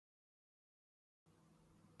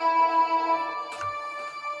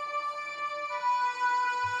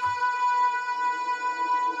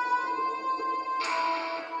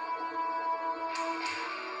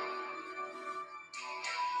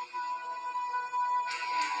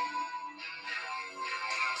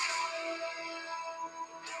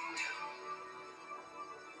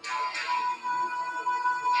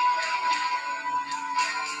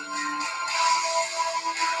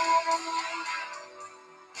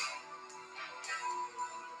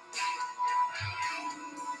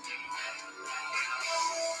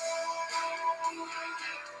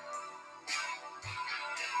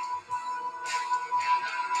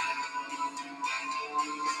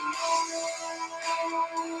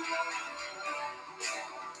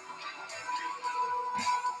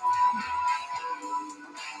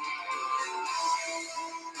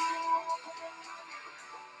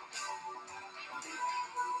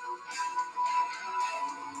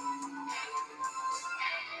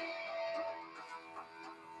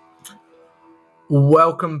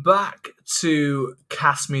Welcome back to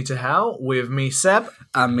Cast Me to Hell with me, Seb.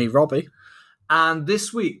 And me, Robbie. And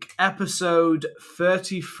this week, episode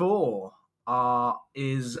 34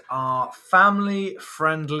 is our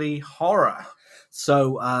family-friendly horror.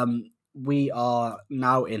 So we are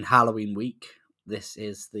now in Halloween week. This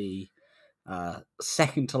is the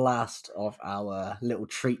second to last of our little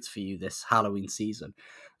treats for you this Halloween season.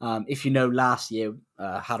 If you know, last year,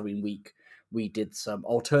 Halloween week, we did some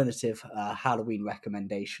alternative Halloween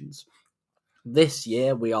recommendations. This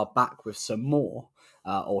year, we are back with some more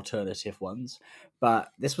alternative ones.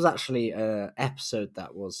 But this was actually an episode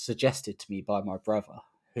that was suggested to me by my brother,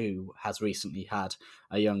 who has recently had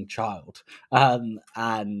a young child. And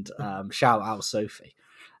shout out Sophie.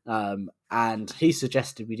 And he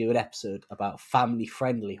suggested we do an episode about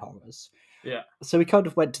family-friendly horrors. Yeah. So we kind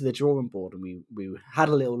of went to the drawing board and we had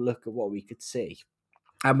a little look at what we could see.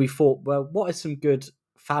 And we thought, well, what are some good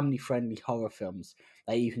family-friendly horror films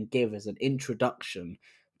that you can give as an introduction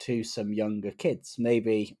to some younger kids?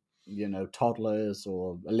 Maybe, toddlers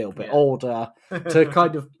or a little bit older, to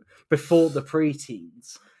kind of before the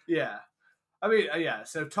preteens. Yeah. I mean,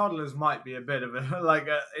 so toddlers might be a bit of a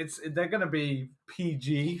they're going to be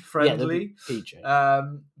PG friendly, PG.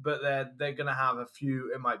 but they're going to have a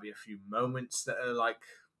few. It might be a few moments that are like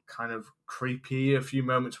kind of creepy. A few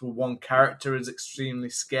moments where one character is extremely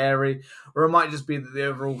scary, or it might just be that the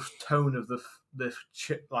overall tone of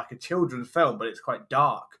like a children's film, but it's quite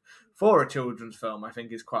dark for a children's film. I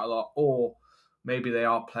think is quite a lot, or maybe they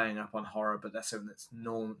are playing up on horror, but that's something that's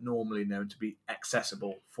normally known to be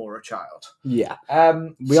accessible for a child. Yeah.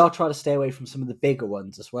 We are trying to stay away from some of the bigger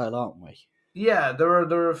ones as well, aren't we? Yeah, there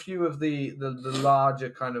are a few of the larger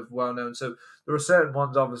kind of well-known. So there are certain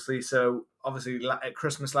ones, obviously. So obviously at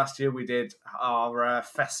Christmas last year, we did our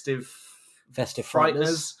Festive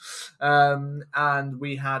Frighteners. And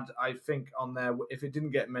we had, I think, on there, if it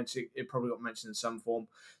didn't get mentioned, it probably got mentioned in some form.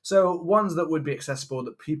 So ones that would be accessible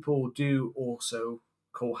that people do also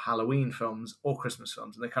call Halloween films or Christmas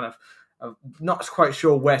films, and they kind of are not quite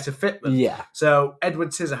sure where to fit them. Yeah. So Edward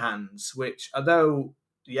Scissorhands, which although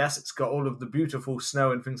yes, it's got all of the beautiful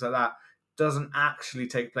snow and things like that, doesn't actually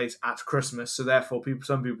take place at Christmas. So therefore,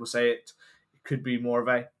 some people say it could be more of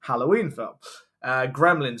a Halloween film.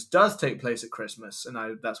 Gremlins does take place at Christmas,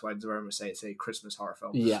 and that's why Jerome say it's a Christmas horror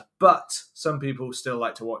film. Yeah. But some people still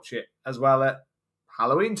like to watch it as well at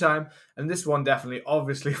Halloween time, and this one definitely,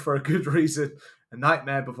 obviously for a good reason, A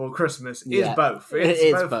Nightmare Before Christmas is both.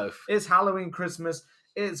 It's both. It's Halloween, Christmas.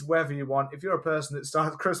 It's wherever you want. If you're a person that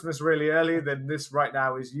starts Christmas really early, then this right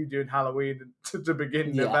now is you doing Halloween to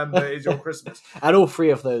begin November is your Christmas. And all three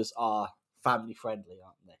of those are family friendly,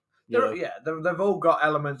 aren't they? They've all got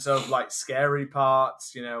elements of like scary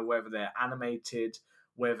parts, whether they're animated,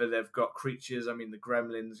 whether they've got creatures. I mean, the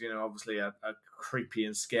Gremlins, obviously are creepy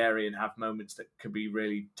and scary and have moments that could be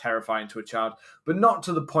really terrifying to a child, but not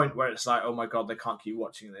to the point where it's like, oh my God, they can't keep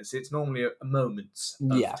watching this. It's normally moments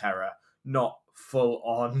of terror, not full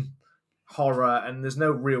on horror, and there's no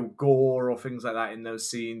real gore or things like that in those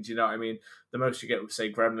scenes. You know what I mean? The most you get with,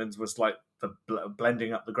 say, Gremlins was like the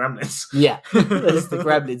blending up the Gremlins. Yeah, it's the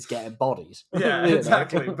Gremlins getting bodies. Yeah,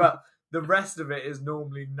 exactly. But the rest of it is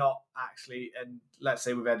normally not actually, and let's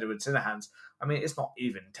say with Edward Scissorhands, I mean, it's not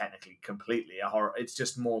even technically completely a horror. It's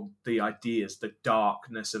just more the ideas, the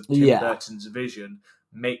darkness of Tim Burton's vision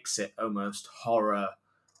makes it almost horror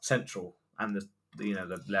central, and the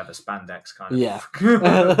leather spandex kind of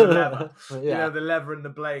the leather. The leather and the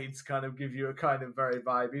blades kind of give you a kind of very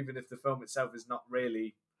vibe, even if the film itself is not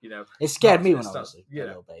really, it scared me when I was a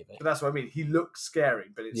little baby. But that's what I mean. He looks scary,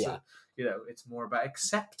 but it's it's more about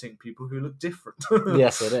accepting people who look different.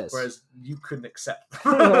 Yes, it is. Whereas you couldn't accept.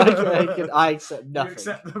 I accept nothing. You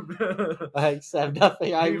accept them. I accept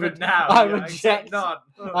nothing. I reject none.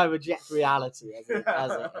 I reject reality as it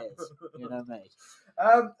is. You know me.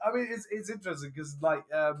 I mean, it's interesting because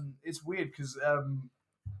it's weird because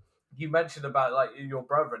you mentioned about like your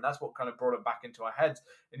brother, and that's what kind of brought it back into our heads.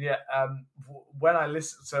 And yet, when I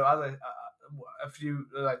listened, so as a few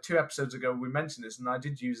 2 episodes ago, we mentioned this, and I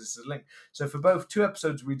did use this as a link. So for both 2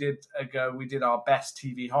 episodes we did our best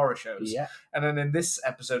TV horror shows, and then in this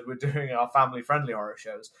episode we're doing our family-friendly horror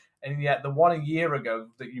shows. And yet, the one a year ago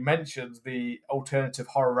that you mentioned, the alternative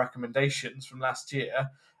horror recommendations from last year,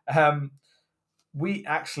 we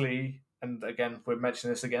actually, and again, we're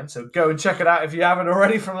mentioning this again, so go and check it out if you haven't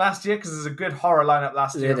already from last year, because there's a good horror lineup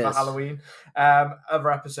last year for Halloween.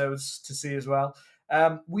 Other episodes to see as well.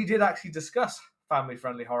 We did actually discuss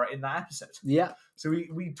family-friendly horror in that episode. Yeah. So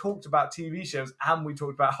we talked about TV shows and we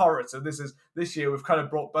talked about horror. So this year we've kind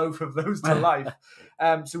of brought both of those to life.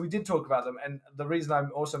 So we did talk about them, and the reason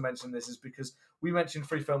I'm also mentioning this is because we mentioned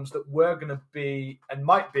 3 films that were going to be and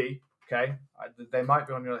might be. Okay, they might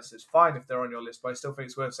be on your list. It's fine if they're on your list, but I still think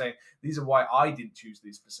it's worth saying these are why I didn't choose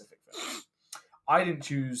these specific films. I didn't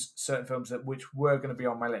choose certain films which were going to be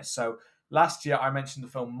on my list. So last year I mentioned the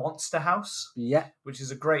film Monster House, which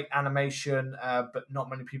is a great animation, but not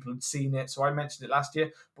many people had seen it. So I mentioned it last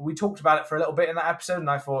year, but we talked about it for a little bit in that episode, and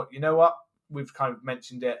I thought, you know what, we've kind of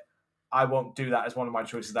mentioned it. I won't do that as one of my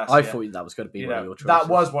choices last year. I thought that was going to be one of your choices. That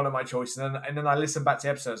was one of my choices. And then I listened back to the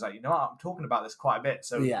episode. I was like, you know what? I'm talking about this quite a bit.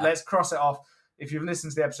 So let's cross it off. If you've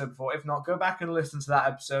listened to the episode before, if not, go back and listen to that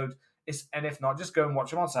episode. And if not, just go and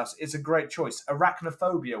watch Monster House. It's a great choice.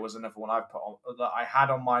 Arachnophobia was another one I put on that I had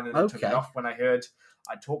on mine, and I took it off when I heard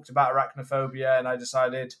I talked about arachnophobia, and I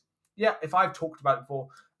decided, if I've talked about it before,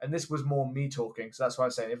 and this was more me talking, so that's why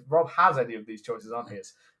I'm saying if Rob has any of these choices on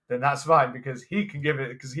his, then that's fine, because he can give it,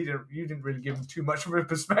 because you didn't really give him too much of a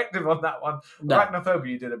perspective on that one. No. Arachnophobia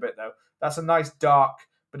you did a bit though. That's a nice dark,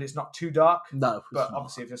 but it's not too dark. No, but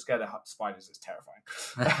obviously if you're scared of spiders, it's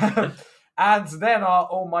terrifying. And then our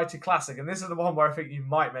almighty classic, and this is the one where I think you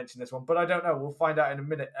might mention this one, but I don't know. We'll find out in a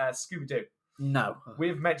minute. Scooby-Doo. No.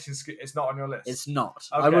 We've mentioned it's not on your list. It's not.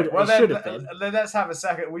 Okay. It should have been. Let's have a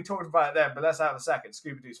second. We talked about it then, but let's have a second.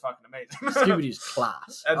 Scooby-Doo's fucking amazing. Scooby-Doo's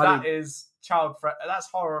class. And is that's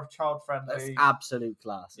horror, child-friendly. That's absolute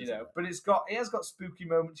class. But it has got spooky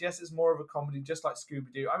moments. Yes, it's more of a comedy, just like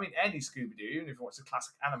Scooby-Doo. I mean, any Scooby-Doo, even if you watch the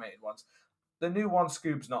classic animated ones. The new one,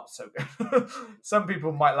 Scoob's not so good. Some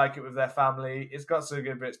people might like it with their family. It's got some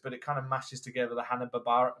good bits, but it kind of mashes together the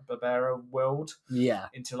Hanna-Barbera world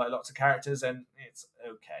into like lots of characters, and it's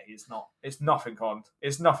okay. It's nothing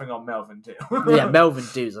on Melvin Doo. Melvin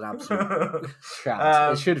Doo's an absolute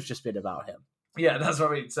crap. It should have just been about him. Yeah, that's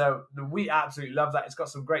what I mean. So we absolutely love that. It's got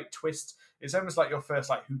some great twists. It's almost like your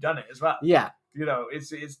first whodunit as well. Yeah.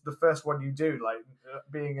 It's the first one you do,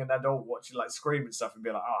 being an adult watching Scream and stuff and be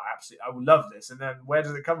like, oh, absolutely, I will love this. And then where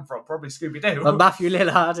does it come from? Probably Scooby-Doo. Well, Matthew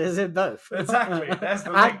Lillard is in both. Exactly. There's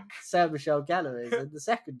the link. And Sarah Michelle Gellar is in the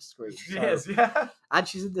second Scream. She is, yeah. And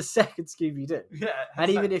she's in the second Scooby-Doo. Yeah. And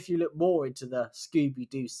even if you look more into the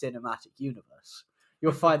Scooby-Doo cinematic universe,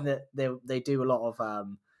 you'll find that they do a lot of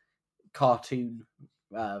cartoon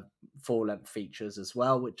full-length features as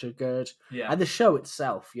well, which are good. Yeah. And the show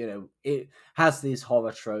itself, it has these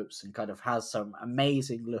horror tropes and kind of has some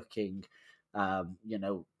amazing looking, kind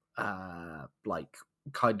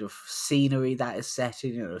of scenery that is set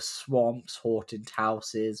in, swamps, haunted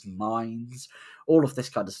houses, mines, all of this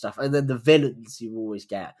kind of stuff. And then the villains you always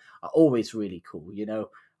get are always really cool.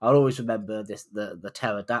 I'll always remember the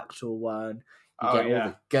pterodactyl one. You get all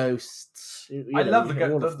the ghosts. I love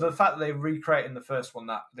the fact that they recreate in the first one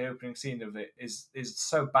that the opening scene of it is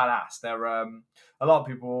so badass. They're a lot of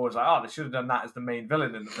people are always like, oh, they should have done that as the main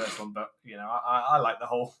villain in the first one, but I like the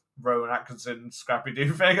whole Rowan Atkinson Scrappy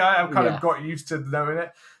Doo thing. I've kind of got used to knowing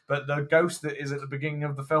it, but the ghost that is at the beginning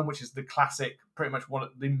of the film, which is the classic, pretty much one of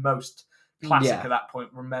the most classic at that point,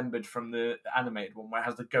 remembered from the animated one, where it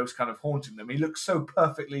has the ghost kind of haunting them. He looks so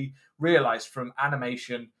perfectly realized from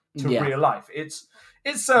animation to real life. It's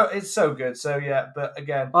so good. So but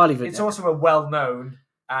again, it's also a well-known,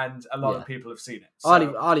 and a lot of people have seen it. So.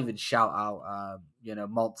 I'll even shout out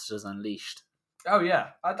Monsters Unleashed. Oh yeah,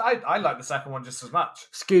 I like the second one just as much.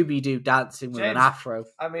 Scooby-Doo dancing with an afro.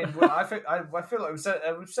 I mean, I feel like we've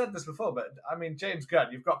said this before, but I mean, James Gunn,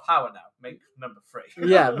 you've got power now. Make number 3.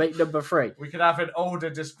 Yeah, make number 3. We could have an older,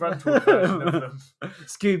 disgruntled version of them.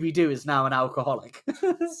 Scooby-Doo is now an alcoholic.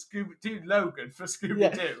 Scooby-Doo Logan for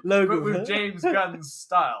Scooby-Doo, Logan but with James Gunn's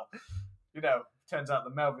style. Turns out the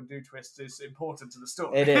Melvin Doo twist is important to the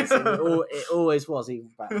story. It is. It always was, even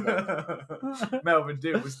back then. Melvin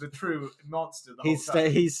Doo was the true monster the whole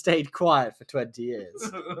time. He's stayed quiet for 20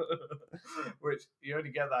 years. Which, you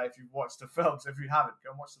only get that if you've watched the film. So if you haven't, go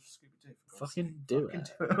and watch the Scooby-Doo. Fucking do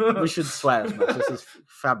it. We should swear as much. This is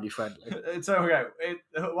family friendly. It's okay.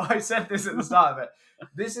 I said this at the start of it.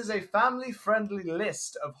 This is a family-friendly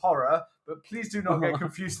list of horror, but please do not get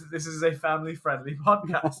confused that this is a family-friendly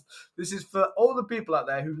podcast. This is for all the people out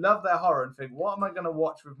there who love their horror and think, what am I going to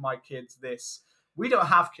watch with my kids this? We don't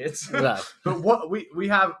have kids, no. But what we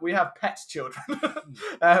have pet children.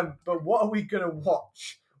 But what are we going to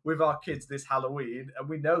watch with our kids this Halloween? And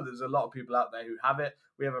we know there's a lot of people out there who have it.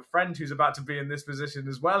 We have a friend who's about to be in this position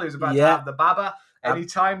as well, who's about to have the Baba any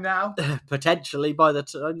time now. Potentially by the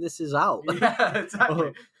time this is out. Yeah,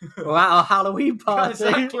 exactly. Or at our Halloween party.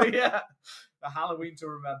 Exactly, yeah. The Halloween to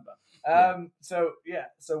remember. Yeah.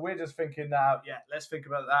 So we're just thinking now. Yeah, let's think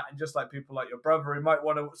about that. And just like people like your brother, who might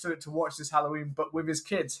want to watch this Halloween, but with his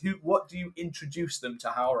kids, what do you introduce them to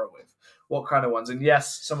horror with? What kind of ones? And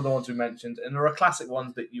yes, some of the ones we mentioned, and there are classic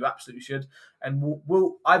ones that you absolutely should. And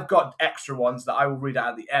I've got extra ones that I will read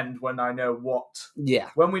out at the end when I know what. Yeah.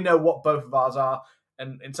 When we know what both of ours are.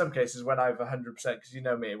 And in some cases, when I've 100%, because you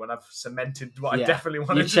know me, when I've cemented what I definitely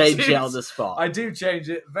want to change it on the spot. I do change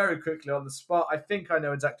it very quickly on the spot. I think I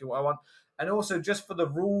know exactly what I want. And also, just for the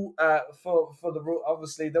rule,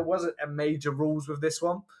 obviously, there wasn't a major rules with this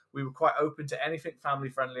one. We were quite open to anything family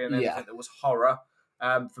friendly and anything that was horror.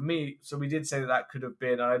 For me, so we did say that could have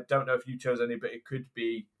been, and I don't know if you chose any, but it could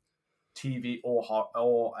be TV or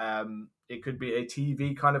it could be a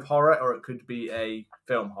TV kind of horror, or it could be a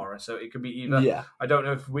film horror. So it could be either. Yeah. I don't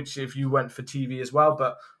know if you went for TV as well,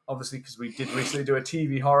 but obviously because we did recently do a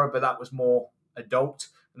TV horror, but that was more adult,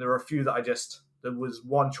 and there were a few that there was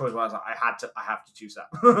one choice where I was like, I have to choose that.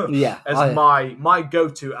 Yeah. As my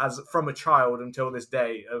go-to as from a child until this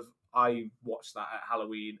day of. I watched that at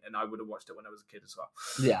Halloween, and I would have watched it when I was a kid as well.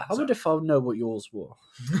 Yeah, I wonder if I'll know what yours were,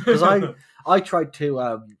 because I tried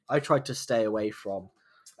to stay away from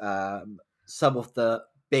some of the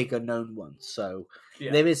bigger known ones. So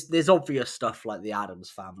there's obvious stuff like the Addams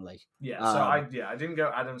Family. Yeah, so I didn't go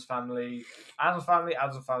Addams Family. Addams Family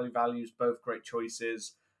Values, both great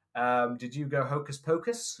choices. Did you go Hocus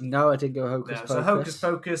Pocus? No, I didn't go Hocus Pocus. So Hocus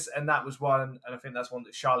Pocus, and that was one, and I think that's one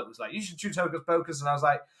that Charlotte was like, you should choose Hocus Pocus, and I was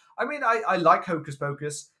like, I mean, I like Hocus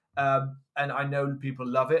Pocus, and I know people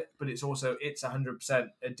love it, but it's 100%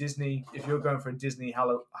 a Disney. If you're going for a Disney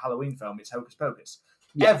Halloween film, it's Hocus Pocus.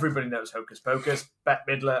 Yeah. Everybody knows Hocus Pocus, Bette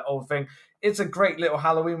Midler, old thing. It's a great little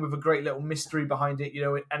Halloween with a great little mystery behind it,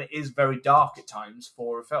 and it is very dark at times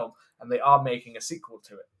for a film, and they are making a sequel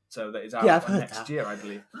to it. So that is out next year, I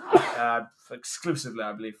believe. Exclusively,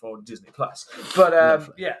 I believe, for Disney Plus.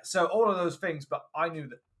 But so all of those things, but I knew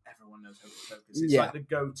that everyone knows Hocus Pocus. It's like the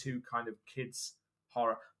go-to kind of kids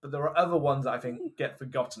horror. But there are other ones that I think get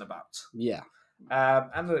forgotten about. Yeah.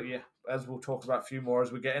 As we'll talk about a few more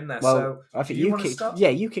as we get in there. Well, so I think you kicked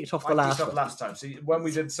off the last one. Last time. So when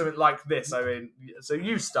we did something like this, I mean, so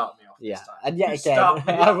you start me off this time. And yet again,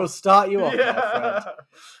 I will start you off, my friend.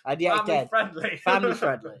 And yet family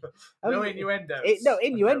friendly. No innuendos.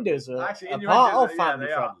 Innuendos are actually a part of family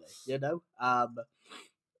friendly, you know?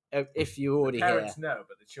 If you already the parents know,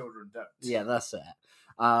 but the children don't. Yeah, that's it.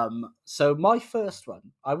 So my first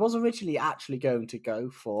one, I was originally actually going to go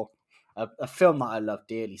for a film that I love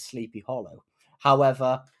dearly, Sleepy Hollow.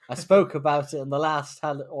 However, I spoke about it in the last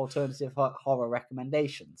alternative horror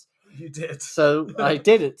recommendations. You did. So I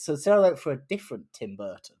did it. So I went for a different Tim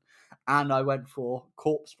Burton, and I went for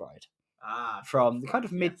Corpse Bride. From the kind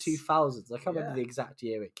of mid-2000s. I can't remember the exact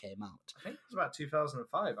year it came out. I think it was about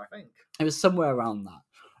 2005, I think. It was somewhere around that.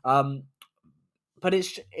 But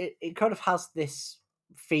it kind of has this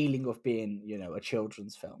feeling of being, a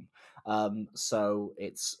children's film. So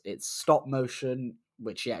it's stop motion,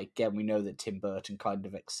 which again we know that Tim Burton kind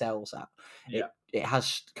of excels at. Yeah. It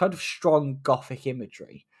has kind of strong gothic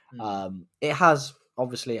imagery. It has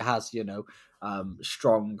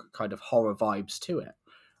strong kind of horror vibes to it.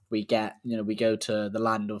 We go to the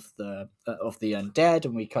land of the undead,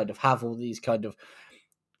 and we kind of have all these kind of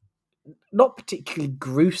not particularly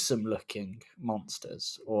gruesome looking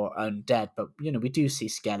monsters or undead, but we do see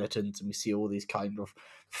skeletons, and we see all these kind of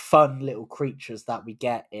fun little creatures that we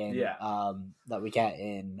get in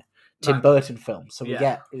Tim Burton films. So we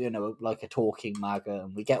get like a talking maggot,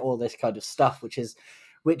 and we get all this kind of stuff, which is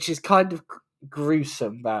kind of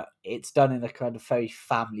gruesome, but it's done in a kind of very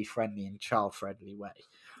family friendly and child friendly way.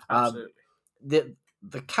 Absolutely. The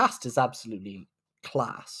cast is absolutely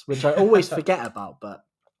class, which I always forget about, but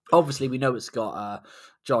obviously we know it's got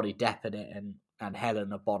Johnny Depp in it and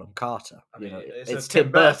Helena Bonham Carter. I mean, it's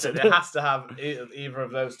Tim Burton. It has to have either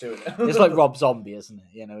of those two in it. It's like Rob Zombie, isn't it?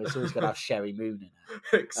 It's always going to have Sherry Moon in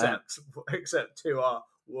it. Except two are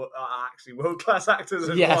actually world-class actors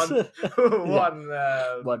in one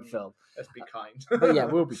film. Let's be kind. But yeah,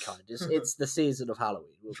 we'll be kind. It's the season of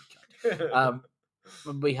Halloween. We'll be kind.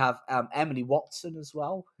 We have Emily Watson as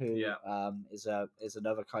well, who is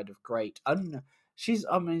another kind of great. She's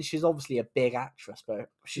obviously a big actress, but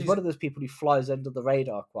she's one of those people who flies under the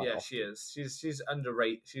radar quite often. She is. She's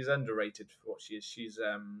underrated. She's underrated for what she is. She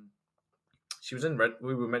was in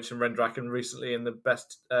we were mentioning Rendraken recently in the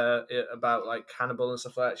best about like cannibal and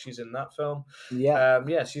stuff like that. She's in that film.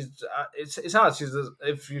 Yeah. She's it's hard.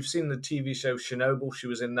 If you've seen the TV show Chernobyl, she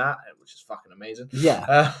was in that, which is fucking amazing.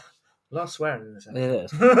 Yeah. A lot of swearing in this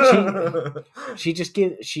episode. It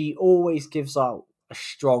is. She always gives out a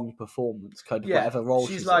strong performance, kind of Yeah, whatever role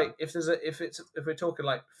she's she's like in. if we're talking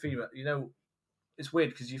like female, it's weird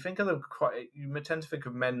because you think of them you tend to think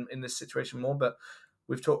of men in this situation more, but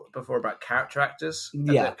we've talked before about character actors, and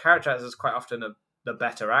Yeah. the character actors quite often are the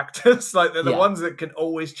better actors. Like they're the Yeah. ones that can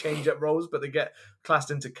always change up roles, but they get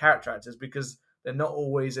classed into character actors because they're not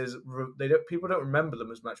always as people don't remember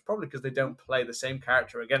them as much, probably because they don't play the same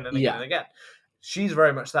character again and again and again. She's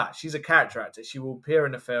very much that. She's a character actor. She will appear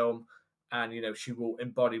in a film, and she will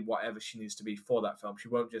embody whatever she needs to be for that film. She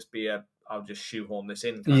won't just be I'll just shoehorn this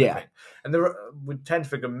in kind of thing. And we tend to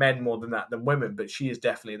figure men more than that than women, but she is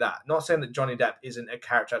definitely that. Not saying that Johnny Depp isn't a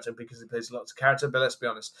character actor because he plays lots of characters, but let's be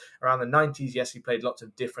honest, around the 90s, yes, he played lots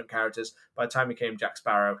of different characters. By the time he came Jack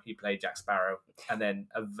Sparrow, he played Jack Sparrow, and then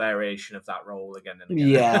a variation of that role again and again.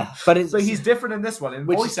 Yeah, but he's different in this one. In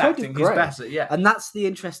which voice is kind acting, of he's great. better, yeah. And that's the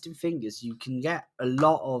interesting thing is you can get a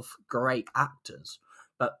lot of great actors,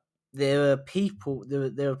 but there are people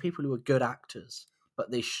who are good actors, but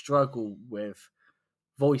they struggle with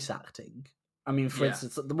voice acting. I mean, for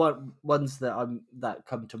instance, the ones that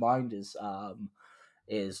come to mind is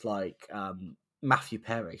like Matthew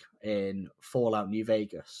Perry in Fallout New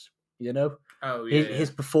Vegas. Oh yeah, his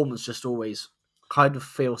performance just always kind of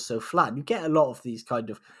feels so flat. And you get a lot of these kind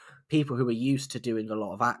of people who are used to doing a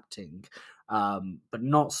lot of acting, but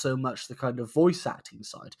not so much the kind of voice acting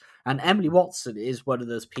side. And Emily Watson is one of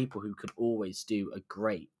those people who could always do a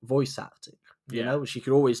great voice acting. She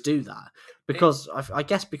could always do that because I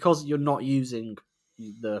guess because you're not using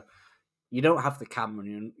you don't have the camera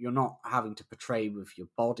and you're not having to portray with your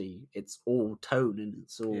body. It's all tone and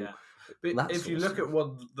it's all. Yeah. But if you look at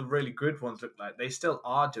what the really good ones look like, they still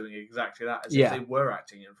are doing exactly that as if they were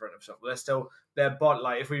acting in front of someone. They're still their body.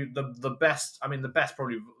 Like if we the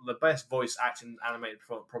best voice acting animated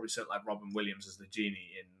performance probably something like Robin Williams as the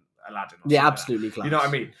genie in Aladdin. Absolutely class. You know what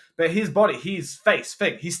I mean? But his body, his face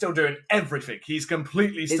thing, he's still doing everything. He's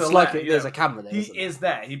completely still. It's like there, there's a camera there. He is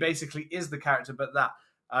there. He basically is the character, but that.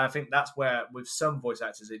 I think that's where, with some voice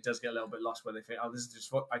actors, it does get a little bit lost where they think, "Oh, this is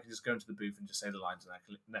just what I can just go into the booth and just say the lines and I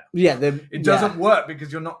can." No, it doesn't work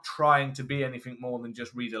because you're not trying to be anything more than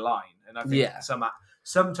just read a line. And I think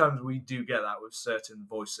sometimes we do get that with certain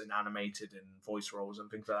voice and animated and voice roles and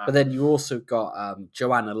things like that. But then you also got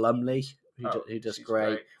Joanna Lumley, who does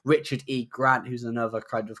great. Richard E. Grant, who's another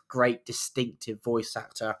kind of great distinctive voice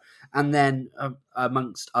actor, and then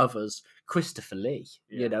amongst others, Christopher Lee,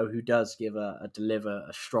 who does deliver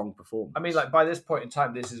a strong performance. I mean, like by this point in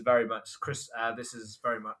time, this is very much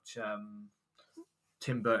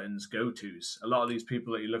Tim Burton's go-tos. A lot of these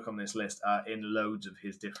people that you look on this list are in loads of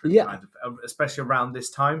his different kinds of, especially around this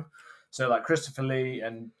time. So like Christopher Lee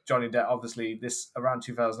and Johnny Depp, obviously this around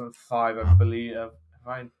 2005, I believe.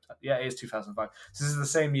 It is 2005. So this is the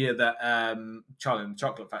same year that Charlie and the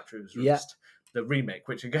Chocolate Factory was released. The remake,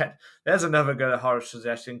 which again, there's another good horror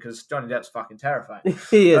suggestion because Johnny Depp's fucking terrifying.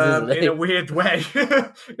 He is, isn't he? In a weird way,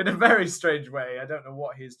 in a very strange way. I don't know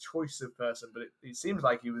what his choice of person, but it seems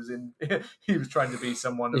like he was trying to be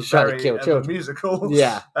someone who's trying to kill children. Musical,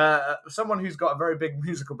 someone who's got a very big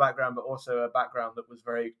musical background, but also a background that was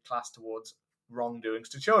very classed towards wrongdoings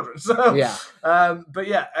to children. So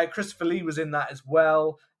Christopher Lee was in that as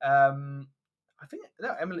well. I think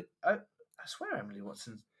Emily. I swear Emily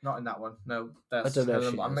Watson's not in that one. No, that's I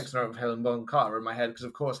don't know. I'm mixing her up with Helen Bonham Carter in my head because,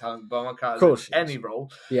 of course, Helen Bonham Carter is in any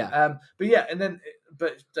role. Yeah.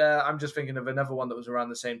 I'm just thinking of another one that was around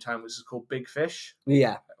the same time, which is called Big Fish.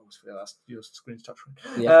 Yeah. I always feel that's your screen's touch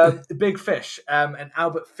screen. Yeah. Big Fish. And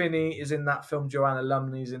Albert Finney is in that film. Joanna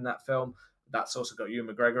Lumley's in that film. That's also got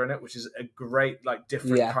Ewan McGregor in it, which is a great, like,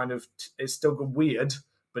 different kind of. It's still weird,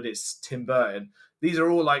 but it's Tim Burton. These are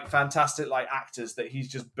all like fantastic like actors that he's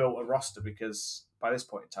just built a roster because by this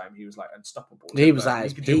point in time he was like unstoppable. He was at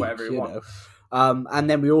his peak, do whatever he wanted. And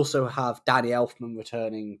then we also have Danny Elfman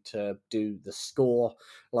returning to do the score,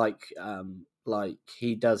 like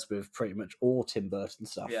he does with pretty much all Tim Burton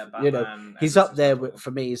stuff. Yeah, Batman, he's up there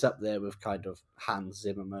for me. He's up there with kind of Hans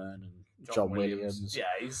Zimmerman and John Williams. Yeah,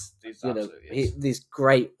 he's absolutely these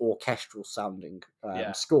great orchestral sounding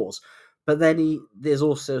scores. But then there's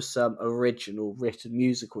also some original written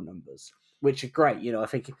musical numbers, which are great. I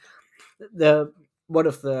think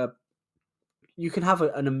you can have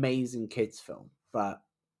an amazing kids film, but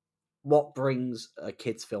what brings a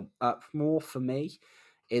kids film up more for me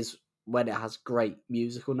is when it has great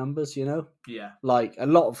musical numbers. Like a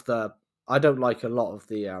lot of I don't watch a lot of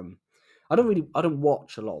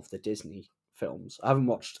the Disney films. I haven't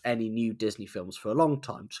watched any new Disney films for a long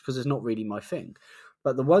time because it's not really my thing.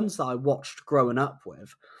 But the ones that I watched growing up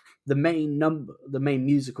with, the main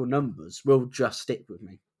musical numbers will just stick with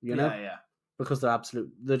me, Yeah. because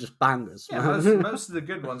they're just bangers. Yeah, most of the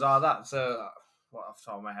good ones are that. So, what off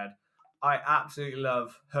the top of my head, I absolutely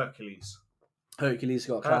love Hercules. Hercules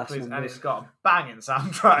got class Hercules, and numbers. it's got a banging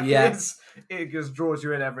soundtrack. Yeah. It just draws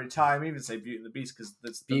you in every time. Even say Beauty and the Beast, because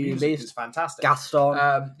the Beauty and the music Beast, is fantastic.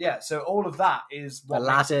 Gaston. So all of that is what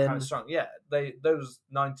makes it Aladdin. kind of strong. Yeah, those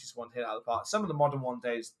 90s ones hit out of the park. Some of the modern one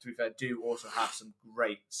days, to be fair, do also have some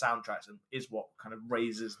great soundtracks, and is what kind of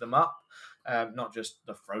raises them up. Not just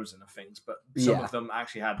the Frozen of things, but some of them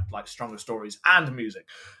actually had like stronger stories and music.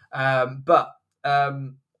 But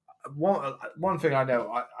one thing I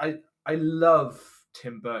know, I love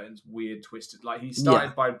Tim Burton's weird twisted. Like he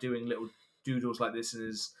started by doing little doodles like this in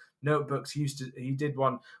his notebooks. He did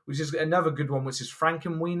one which is another good one, which is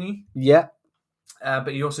Frankenweenie. Yeah.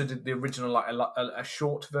 But he also did the original, like a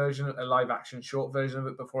short version, a live action short version of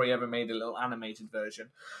it before he ever made a little animated version.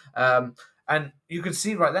 And you could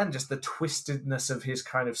see right then just the twistedness of his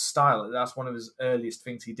kind of style. That's one of his earliest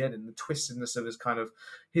things he did, and the twistedness of his kind of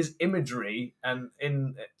his imagery. And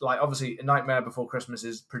in like obviously, A Nightmare Before Christmas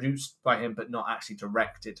is produced by him, but not actually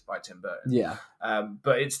directed by Tim Burton. Yeah.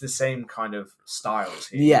 But it's the same kind of styles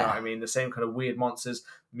here. Yeah. You know what I mean? The same kind of weird monsters,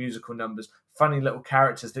 musical numbers, funny little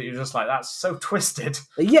characters that you're just like, that's so twisted.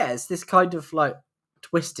 Yeah, it's this kind of like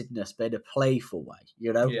twistedness, but in a playful way,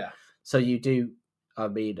 you know? Yeah. So you do, I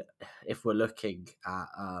mean, if we're looking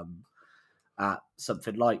at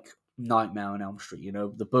something like Nightmare on Elm Street, you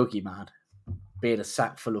know, the boogeyman being a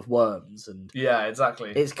sack full of worms, and yeah,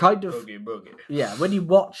 exactly. it's kind of boogie. Yeah, when you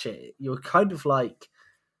watch it, you're kind of like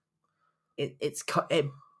it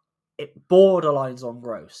borderlines on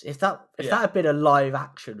gross. If that had been a live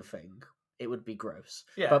action thing, it would be gross.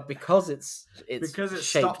 Yeah. But because it's stop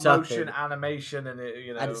shaped motion up animation and it,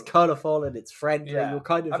 you know, and it's colourful and it's friendly, yeah. you're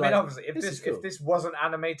kind of I like, mean, obviously, if cool. this wasn't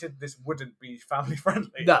animated, this wouldn't be family friendly.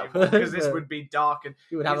 No, because this would be dark and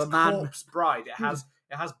you would have it's a man. Corpse Bride.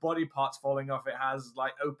 It has body parts falling off. It has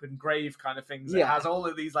like open grave kind of things. It Yeah. has all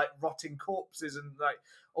of these like rotting corpses and like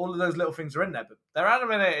all of those little things are in there, but they're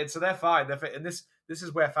animated, so they're fine. They're fit. And this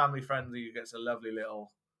is where family friendly gets a lovely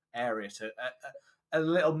little area to a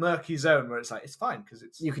little murky zone where it's like it's fine because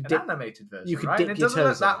it's animated version. You could right? dip And it your doesn't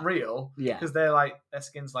look toes that in. real. Yeah. Because their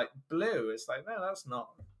skin's like blue. It's like no, that's not.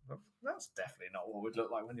 That's definitely not what it would look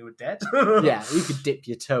like when you were dead. Yeah, you could dip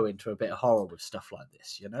your toe into a bit of horror with stuff like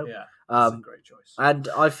this, you know. Yeah, that's a great choice. And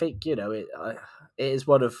I think it is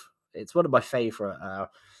one of my favorite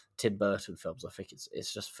Tim Burton films. I think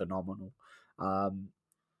it's just phenomenal.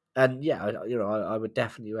 And yeah, I would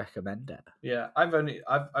definitely recommend it. Yeah, I've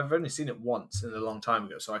only seen it once in a long time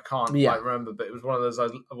ago, so I can't quite remember. But it was one of those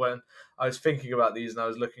when I was thinking about these and I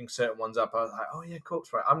was looking certain ones up. I was like, oh yeah, Corpse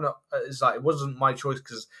Bride. I'm not. It's like it wasn't my choice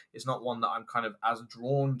because it's not one that I'm kind of as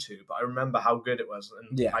drawn to. But I remember how good it was,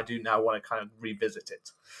 and I do now want to kind of revisit it.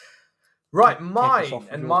 Right,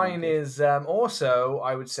 mine is also,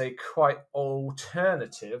 I would say, quite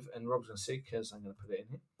alternative, and Rob's going to see because I'm going to put it in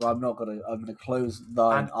here. Well, I'm going to close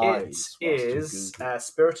thine eyes. It is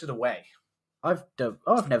Spirited Away. I've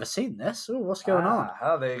never seen this. Oh, what's going on?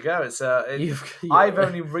 Oh, there you go. I've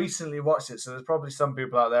only recently watched it, so there's probably some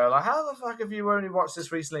people out there like, how the fuck have you only watched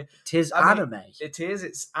this recently? Anime.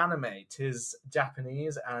 It's anime. Tis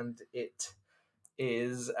Japanese, and it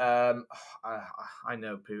is I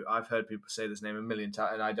know I've heard people say this name a million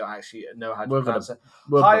times and I don't actually know how to pronounce it.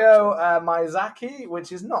 Hayao Miyazaki,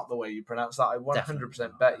 which is not the way you pronounce that. I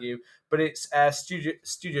 100% bet you, but it's Studio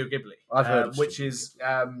Ghibli. I've heard of which is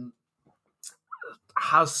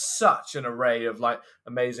has such an array of like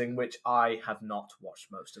amazing, which I have not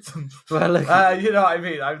watched most of them. Well, you know what I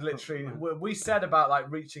mean? I've literally we said about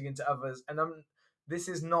like reaching into others, and this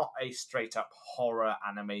is not a straight up horror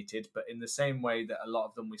animated, but in the same way that a lot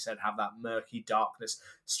of them we said have that murky darkness,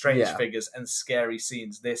 strange figures, and scary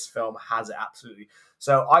scenes, this film has it absolutely.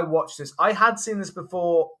 So I watched this. I had seen this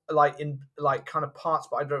before, like in like kind of parts,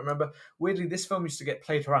 but I don't remember. Weirdly, this film used to get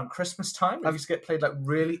played around Christmas time. It used to get played like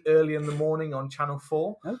really early in the morning on Channel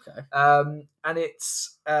 4. Okay. And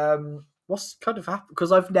it's what's kind of happened?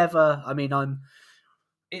 Because I've never. I mean,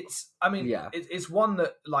 it's one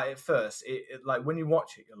that like at first, it like when you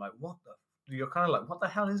watch it, you're kind of like, what the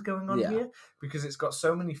hell is going on here? Because it's got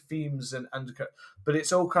so many themes and undercut, but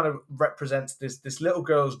it's all kind of represents this little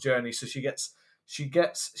girl's journey. So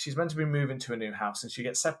she's meant to be moving to a new house, and she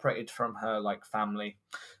gets separated from her like family,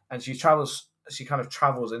 and she kind of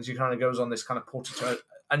travels, and she kind of goes on this kind of portal to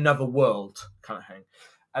another world kind of thing.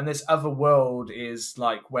 And this other world is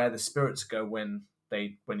like where the spirits go when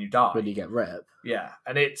you die. When you get ripped. Yeah.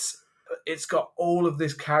 And it's got all of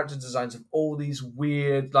these character designs of all these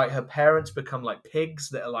weird, like her parents become like pigs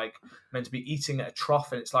that are like meant to be eating at a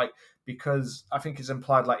trough, and it's like because I think it's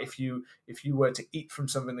implied like if you were to eat from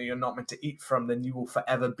something that you're not meant to eat from, then you will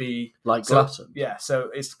forever be like so, glutton. Yeah, so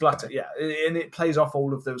it's glutton. Yeah, and it plays off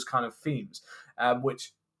all of those kind of themes,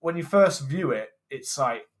 which when you first view it, it's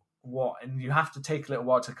like what, and you have to take a little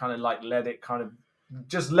while to kind of like let it kind of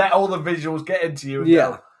just let all the visuals get into you and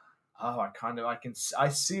go, oh, I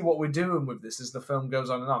see what we're doing with this as the film goes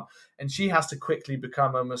on, and she has to quickly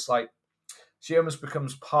become almost like. She almost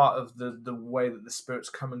becomes part of the way that the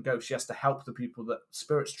spirits come and go. She has to help the people that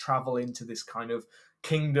spirits travel into this kind of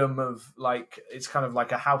kingdom of like, it's kind of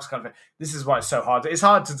like a house kind of thing. This is why it's so hard. It's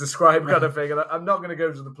hard to describe kind of thing. And I'm not going to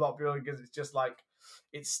go to the plot purely because it's just like,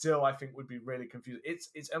 it's still, I think, would be really confusing.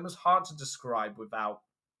 It's almost hard to describe without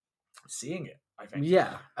seeing it, I think.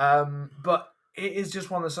 Yeah. But it is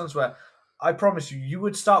just one of those songs where I promise you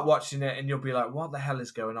would start watching it and you'll be like, what the hell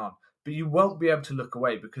is going on? But you won't be able to look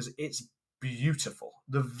away because it's beautiful.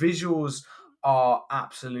 The visuals are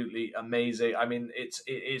absolutely amazing. I mean, it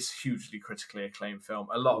is hugely critically acclaimed film.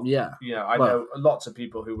 A lot of, I know lots of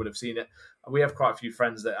people who would have seen it. We have quite a few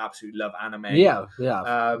friends that absolutely love anime. Yeah.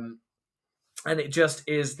 And it just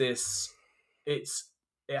is this. It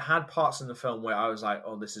had parts in the film where I was like,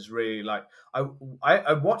 oh, this is really like.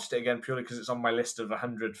 I watched it again purely because it's on my list of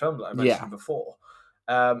 100 films that I mentioned before.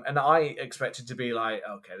 And I expected to be like,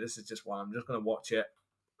 okay, this is just one. I'm just going to watch it.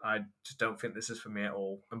 I just don't think this is for me at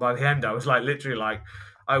all. And by the end, I was like, literally, like,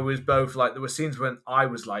 I was both like, there were scenes when I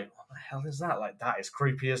was like, what the hell is that? Like, that is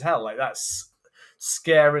creepy as hell. Like, that's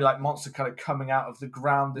scary, like, monster kind of coming out of the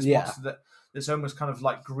ground. This monster that there's almost kind of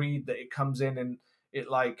like greed that it comes in and it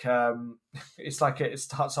like, it's like it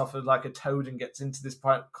starts off as like a toad and gets into this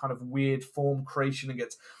kind of weird form creation and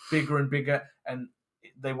gets bigger and bigger. And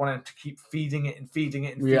they want him to keep feeding it and feeding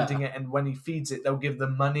it and feeding it, and when he feeds it, they'll give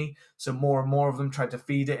them money. So more and more of them try to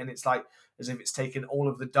feed it, and it's like as if it's taken all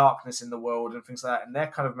of the darkness in the world and things like that. And they're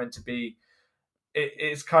kind of meant to be.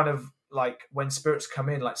 It's kind of like when spirits come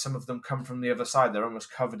in, like some of them come from the other side. They're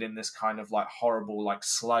almost covered in this kind of like horrible like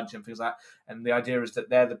sludge and things like that. And the idea is that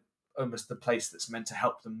they're almost the place that's meant to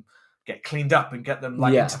help them get cleaned up and get them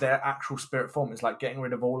like into their actual spirit form. It's like getting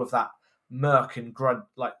rid of all of that murk and grud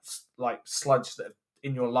like sludge that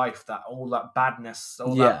in your life, that all that badness,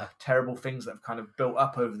 all that terrible things that have kind of built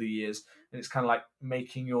up over the years, and it's kind of like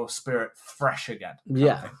making your spirit fresh again.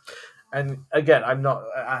 And again, I'm not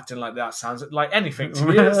acting like that sounds like anything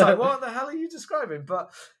to you. It's like, what the hell are you describing?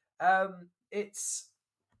 But it's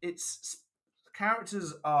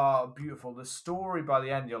characters are beautiful. The story by the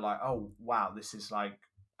end, you're like, oh wow, this is like,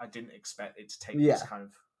 I didn't expect it to take this kind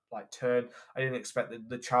of like turn. I didn't expect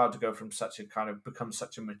the child to go from such a kind of become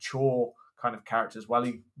such a mature kind of character as well.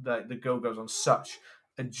 The girl goes on such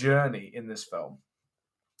a journey in this film,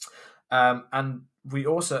 and we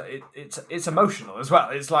also it's emotional as well.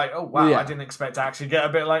 It's like, oh wow, I didn't expect to actually get a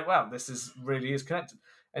bit like, wow, this is really connected.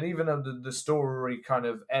 And even though the story kind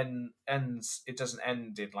of ends, it doesn't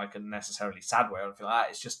end in like a necessarily sad way or anything like that.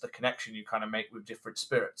 It's just the connection you kind of make with different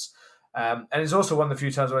spirits. And it's also one of the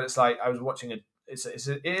few times where it's like I was watching it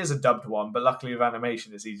is a dubbed one, but luckily with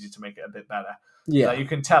animation, it's easy to make it a bit better. Yeah, like you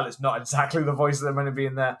can tell it's not exactly the voice that are meant to be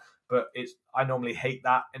in there, but I normally hate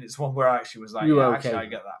that, and it's one where I actually was like, actually, I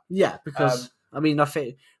get that. Yeah, because I mean, I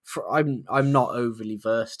think I'm not overly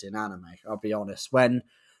versed in anime. I'll be honest. When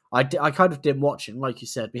I kind of didn't watch it, like you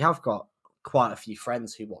said, we have got quite a few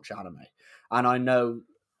friends who watch anime, and I know,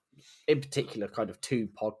 in particular, kind of two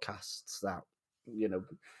podcasts that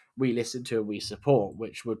we listen to and we support,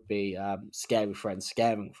 which would be Scary Friends,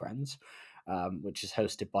 Scaring Friends, which is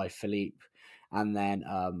hosted by Philippe, and then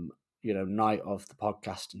Night of the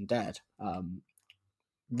Podcasting Dead.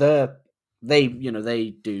 They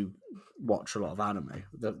do watch a lot of anime,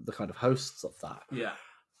 the kind of hosts of that. Yeah.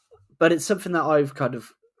 But it's something that I've kind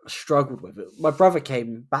of struggled with. My brother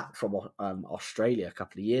came back from Australia a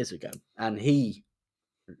couple of years ago, and he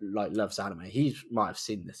loves anime. He might have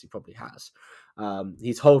seen this. He probably has.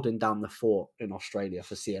 He's holding down the fort in Australia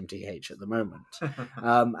for CMTH at the moment.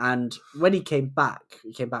 And when he came back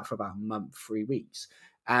for about a month, 3 weeks,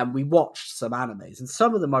 and we watched some animes, and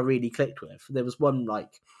some of them I really clicked with. There was one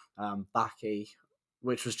like Baki,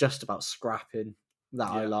 which was just about scrapping that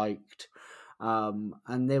I liked.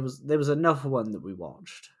 And there was another one that we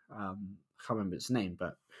watched. I can't remember its name,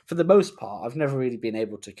 but for the most part, I've never really been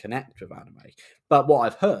able to connect with anime. But what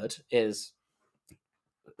I've heard is,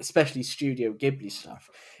 especially Studio Ghibli stuff,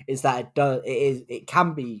 is that it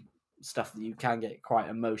can be stuff that you can get quite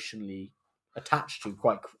emotionally attached to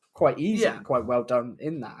quite easily, quite well done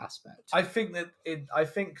in that aspect. I think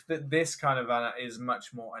that this kind of anime is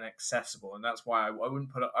much more inaccessible, and that's why I wouldn't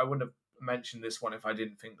have mention this one if I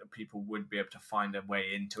didn't think that people would be able to find a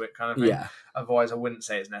way into it, kind of thing. Yeah. Otherwise, I wouldn't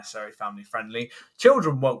say it's necessarily family friendly.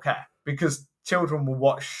 Children won't care because children will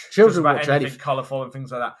watch Children just about watch anything colourful and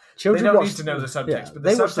things like that. Children they don't watch, need to know the subtext, yeah, but the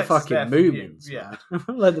they watch the subtext is fucking there for you. Moomins. Yeah.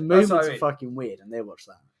 Man. Like the That's what Moomins I mean. are fucking weird, and they watch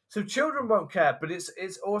that. So children won't care, but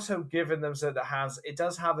it's also given them so that it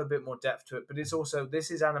does have a bit more depth to it, but it's also,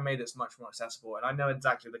 this is anime that's much more accessible, and I know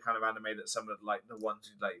exactly the kind of anime that some of like the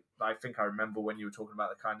ones like, I think I remember when you were talking about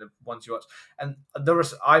the kind of ones you watch, and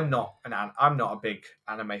I'm not a big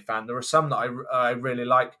anime fan. There are some that I really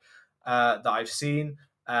like that I've seen,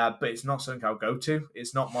 but it's not something I'll go to.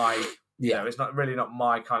 It's not my it's not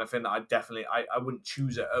my kind of thing that I wouldn't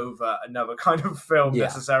choose it over another kind of film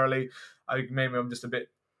necessarily. Maybe I'm just a bit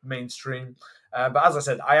mainstream, but as I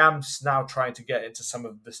said, I am now trying to get into some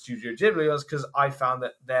of the Studio Ghibli ones because I found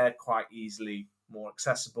that they're quite easily more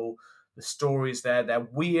accessible. The stories they're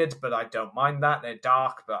weird, but I don't mind that. They're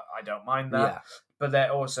dark, but I don't mind that. But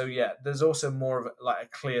they're also there's also more of like a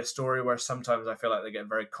clear story, where sometimes I feel like they get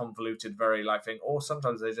very convoluted, very like thing, or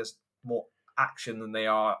sometimes they're just more action than they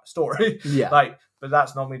are story. But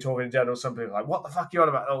that's not me talking in general. Some people are like, what the fuck are you on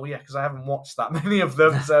about? Oh yeah, because I haven't watched that many of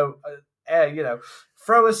them. So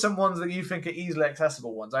throw us some ones that you think are easily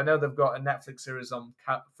accessible ones. I know they've got a Netflix series on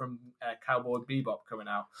from Cowboy Bebop coming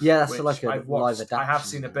out. Yeah, that's like a live adaptation. I have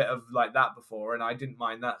seen a bit of like that before, and I didn't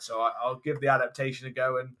mind that. So I'll give the adaptation a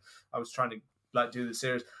go. And I was trying to like do the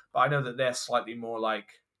series, but I know that they're slightly more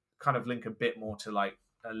like kind of link a bit more to like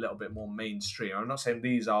a little bit more mainstream. I'm not saying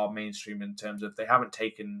these are mainstream in terms of they haven't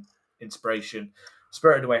taken inspiration.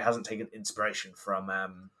 Spirited Away hasn't taken inspiration from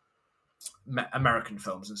American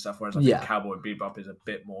films and stuff, whereas I think Cowboy Bebop is a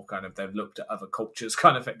bit more kind of, they've looked at other cultures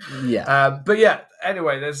kind of thing. But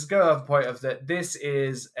anyway, there's go off the point of that this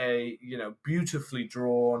is a beautifully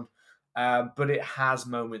drawn, but it has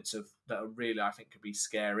moments of that are really, I think, could be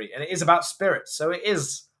scary, and it is about spirits, so it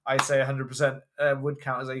is, I'd say 100% would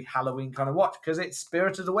count as a Halloween kind of watch, because it's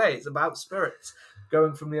Spirited Away. It's about spirits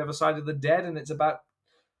going from the other side of the dead, and it's about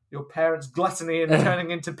your parents' gluttony and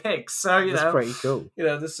turning into pigs. So, that's pretty cool.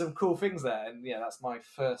 There's some cool things there. And that's my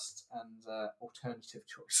first and alternative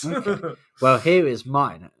choice. Okay. Well, here is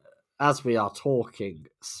mine. As we are talking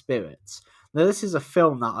spirits. Now, this is a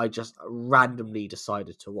film that I just randomly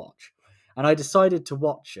decided to watch. And I decided to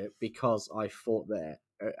watch it because I thought that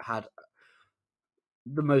it had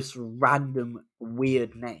the most random,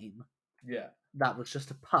 weird name. Yeah. That was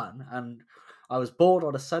just a pun. And I was bored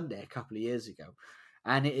on a Sunday a couple of years ago.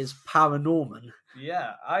 And it is Paranorman.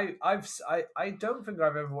 Yeah, I don't think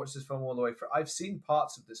I've ever watched this film all the way through. I've seen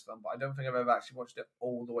parts of this film, but I don't think I've ever actually watched it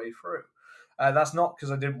all the way through. That's not because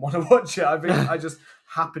I didn't want to watch it. I think I just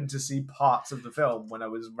happened to see parts of the film when I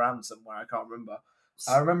was around somewhere. I can't remember.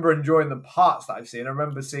 I remember enjoying the parts that I've seen. I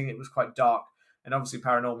remember seeing it was quite dark, and obviously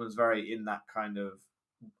Paranorman's very in that kind of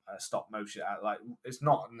stop motion. Like, it's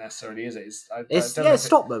not necessarily, is it? It's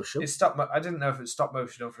stop motion. It's stop. I didn't know if it's stop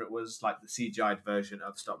motion or if it was like the CGI version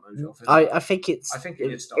of stop motion. I think it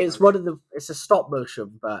is stop motion. It's a stop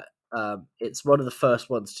motion, but it's one of the first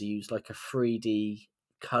ones to use like a 3D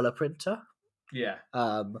color printer. Yeah.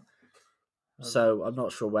 So I'm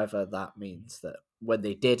not sure whether that means that when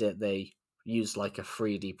they did it, they used like a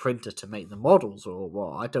 3D printer to make the models, or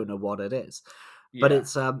what. I don't know what it is. Yeah. But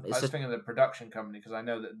it's I was thinking of the production company, because I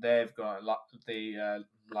know that they've got a lot the things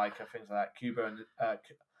like that,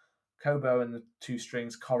 Kobo and the Two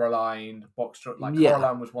Strings, Coraline, Boxtrot.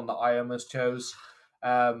 Coraline was one that I almost chose.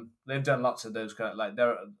 They've done lots of those kind of, like,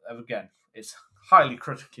 they're, again, it's highly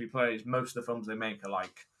critically praised. Most of the films they make are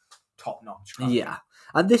like top notch. Yeah,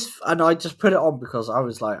 and I just put it on because I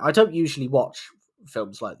was like, I don't usually watch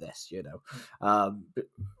films like this,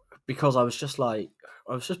 because I was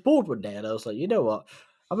just bored one day, and I was like, you know what,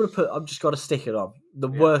 I'm just got to stick it on. The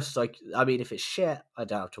worst, I mean, if it's shit, I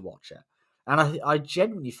don't have to watch it. And I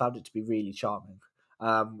genuinely found it to be really charming.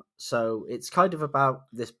 So it's kind of about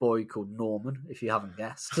this boy called Norman, if you haven't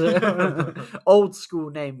guessed. Old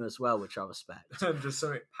school name as well, which I respect. Just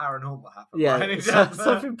something paranormal happens. Yeah,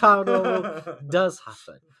 something paranormal does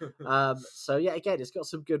happen. So yeah, again, it's got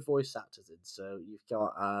some good voice actors in. So you've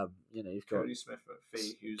got, you've got Cody Smith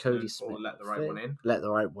McPhee, who's Cody Smith Let the Right One In. Let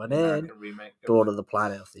the Right One In. Dawn of the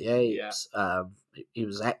Planet of the Apes. Yeah. He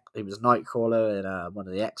was Nightcrawler in one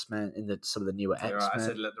of the X-Men, in some of the newer X-Men. Right, I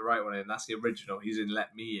said Let the Right One In. That's the original. He's in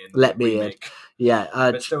Let Me In. Let Me In. Yeah.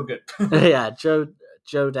 But still good. Yeah,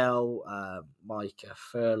 Jodelle, Micah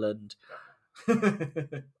Furland,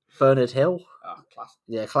 Bernard Hill. Oh, classic.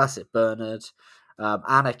 Yeah, classic Bernard.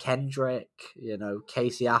 Anna Kendrick,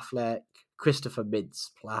 Casey Affleck, Christopher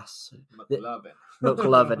Mintz-Plasse.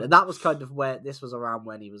 McLovin. And that was kind of where this was around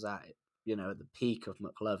when he was at at the peak of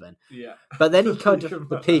McLovin. Yeah. But then he kind of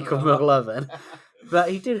the peak of McLovin.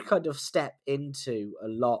 But he did kind of step into a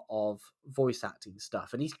lot of voice acting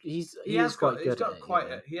stuff, and he is quite good at it.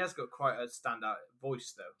 He has got quite a standout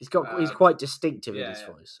voice though. He's quite distinctive in his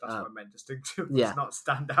yeah, voice. That's what I meant, distinctive. Yeah. It's not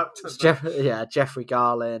standout. Jeffrey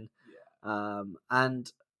Garlin. Yeah.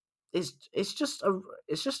 And it's just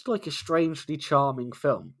like a strangely charming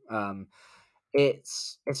film.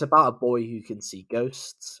 It's about a boy who can see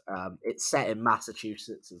ghosts. It's set in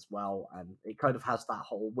Massachusetts as well, and it kind of has that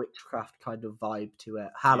whole witchcraft kind of vibe to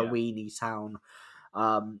it, Halloween-y town.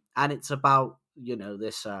 And it's about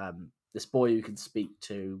this boy who can speak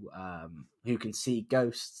to, who can see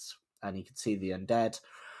ghosts, and he can see the undead.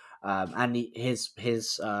 And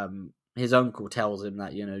his uncle tells him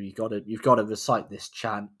that you've got to recite this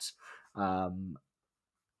chant, and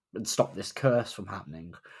stop this curse from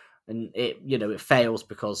happening. And it fails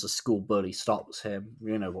because the school bully stops him.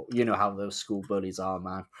 You know how those school bullies are,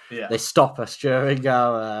 man. Yeah. They stop us during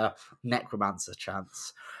our necromancer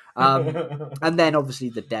chants. And then obviously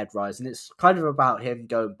the dead rise, and it's kind of about him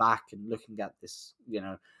going back and looking at this,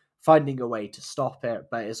 finding a way to stop it.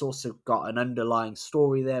 But it's also got an underlying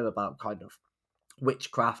story there about kind of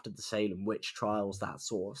witchcraft and the Salem witch trials, that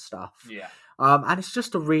sort of stuff. Yeah. And it's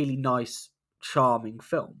just a really nice, charming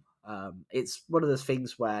film. It's one of those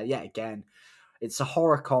things where, again, it's a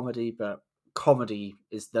horror comedy, but comedy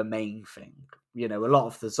is the main thing. A lot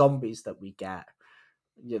of the zombies that we get,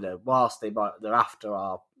 whilst they're after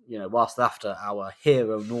our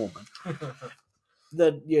hero Norman,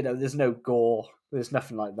 there's no gore, there's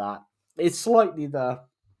nothing like that. It's slightly the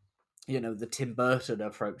Tim Burton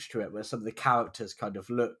approach to it, where some of the characters kind of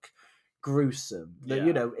look gruesome.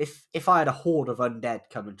 Yeah. If I had a horde of undead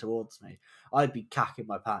coming towards me, I'd be cacking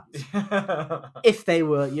my pants. If they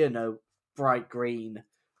were, bright green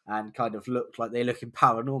and kind of looked like they look in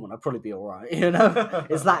Paranormal, I'd probably be all right.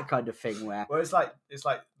 It's that kind of thing where. Well, it's like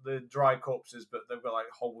the dry corpses, but they've got like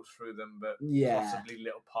holes through them, but possibly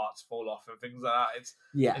little parts fall off and things like that. It's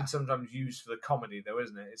sometimes used for the comedy, though,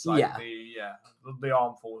 isn't it? It's like the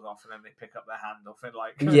arm falls off and then they pick up their hand off it,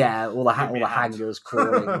 like all the hangers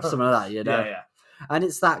crawling, something like that. Yeah. And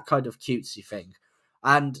it's that kind of cutesy thing,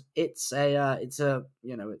 and it's got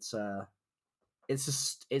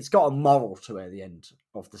a moral to it at the end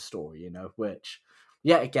of the story, which,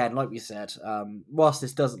 again, like we said, whilst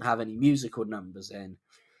this doesn't have any musical numbers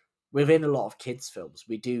within a lot of kids' films,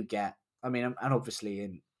 we do get, and obviously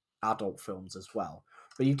in adult films as well,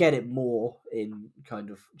 but you get it more in kind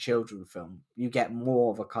of children film. You get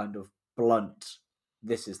more of a kind of blunt,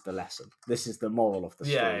 this is the lesson, this is the moral of the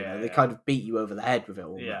story. They kind of beat you over the head with it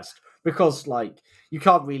almost. Because, you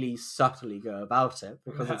can't really subtly go about it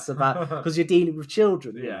because you're dealing with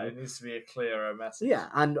children. It needs to be a clearer message. Yeah,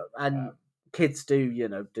 and kids do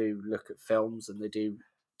look at films, and they do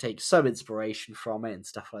take some inspiration from it and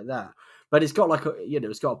stuff like that. But it's got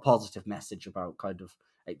it's got a positive message about kind of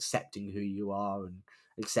accepting who you are and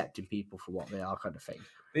accepting people for what they are, kind of thing.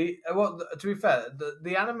 To be fair,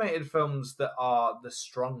 the animated films that are the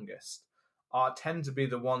strongest tend to be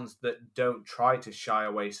the ones that don't try to shy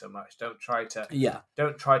away so much, don't try to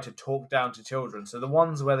talk down to children. So the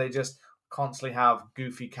ones where they just constantly have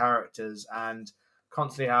goofy characters and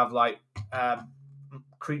constantly have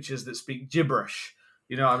creatures that speak gibberish,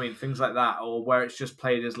 things like that, or where it's just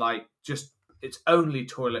played as it's only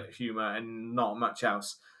toilet humor and not much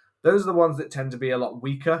else. Those are the ones that tend to be a lot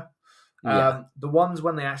weaker. The ones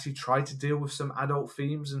when they actually try to deal with some adult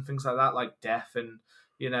themes and things like that, like death and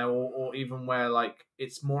or even where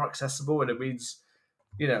it's more accessible and it reads,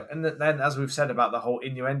 and then as we've said about the whole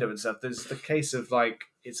innuendo and stuff, there's the case of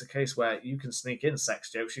it's a case where you can sneak in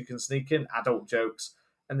sex jokes, you can sneak in adult jokes,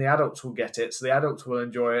 and the adults will get it, so the adults will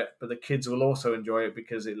enjoy it, but the kids will also enjoy it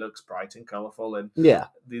because it looks bright and colourful and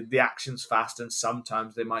the action's fast, and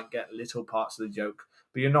sometimes they might get little parts of the joke,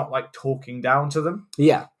 but you're not talking down to them.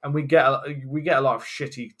 Yeah, and we get a lot of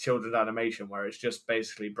shitty children's animation where it's just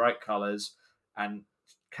basically bright colours and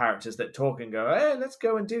characters that talk and go, hey, let's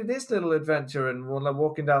go and do this little adventure, and we're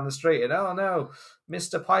walking down the street and, oh no,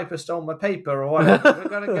 Mr. Piper stole my paper or whatever, we're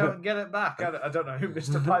going to go and get it back. I don't know who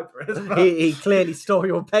Mr. Piper is, but he clearly stole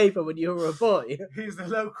your paper when you were a boy. He's the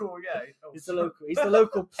local, he's the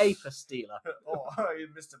local paper stealer. Or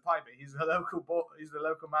Mr. Piper, he's the local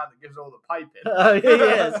man that gives all the piping. Oh, he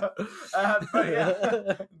is.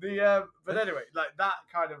 But anyway, that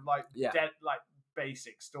kind of dead,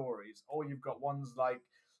 basic stories, or you've got ones like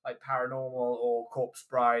Paranormal or Corpse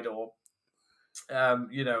Bride or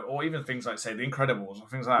or even things like, say, The Incredibles or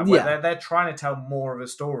things like that, where they're trying to tell more of a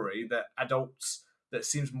story that adults that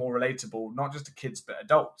seems more relatable, not just to kids but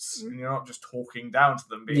adults. And you're not just talking down to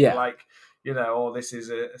them, being like, oh, this is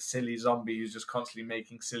a silly zombie who's just constantly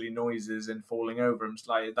making silly noises and falling over. And it's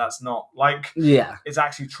like, that's not like, it's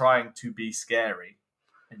actually trying to be scary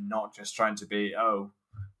and not just trying to be, oh,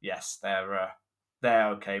 yes, they're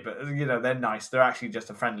okay, but they're nice. They're actually just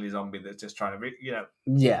a friendly zombie that's just trying to be,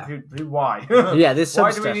 why? There's some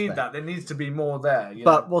why do we stuff need there. that? There needs to be more there.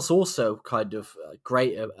 But what's also kind of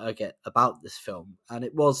great about this film, and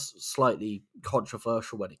it was slightly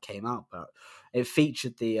controversial when it came out, but it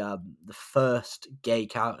featured the first gay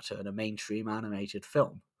character in a mainstream animated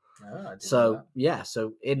film. So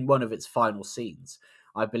in one of its final scenes,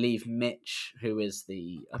 I believe Mitch is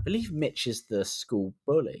the school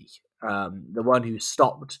bully, the one who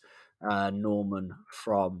stopped Norman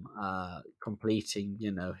from completing,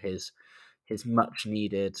 his much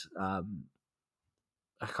needed. I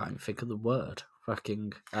can't even think of the word.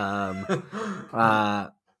 Fucking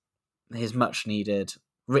his much needed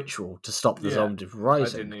ritual to stop the zombie from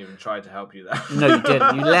rising. I didn't even try to help you there. No, you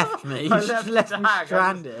didn't. You left me. You left me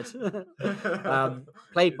stranded.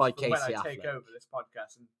 Played by Casey Affleck. When I take over this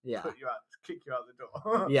podcast and kick you out the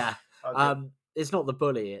door. Yeah. It's not the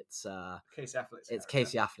bully. It's Casey Affleck's. It's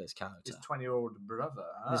Casey Affleck's character. His 20-year-old brother.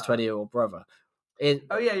 His 20-year-old brother.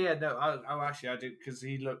 Actually I do, because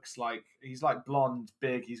he looks like he's like blonde,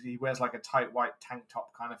 big. He wears like a tight white tank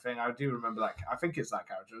top kind of thing. I do remember that. I think it's that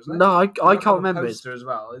character, isn't it? No, I can't remember. It's as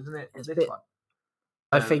well, isn't it? It's this one.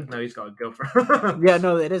 I think no, he's got a girlfriend. Yeah,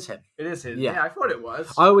 no, it is him. It is him. Yeah, I thought it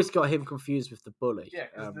was. I always got him confused with the bully. Yeah,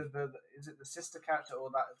 because is it the sister character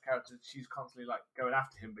or that character? She's constantly like going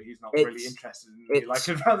after him, but he's not really interested in. Like,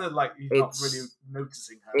 rather like he's not really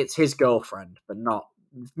noticing her. It's his girlfriend, but not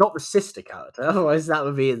the sister character. Otherwise, that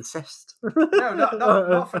would be incest. No,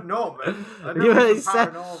 not for Norman. I know for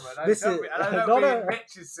Paranorman. I don't mean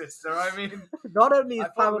Mitch's sister. I mean, not only is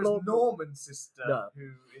Paranorman. It was Norman's sister who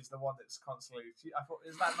is the one that's constantly. I thought,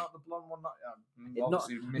 is that not the blonde one?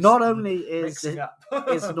 Not only is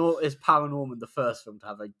Paranorman the first film to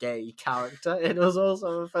have a gay character, it was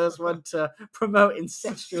also the first one to promote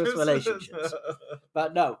incestuous relationships.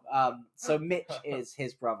 But no, so Mitch is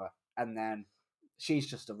his brother, and then she's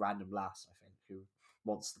just a random lass, I think, who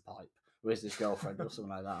wants the pipe, who is his girlfriend or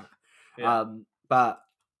something like that.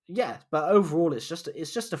 Yeah. But overall, it's just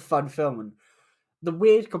a fun film, and the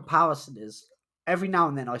weird comparison is every now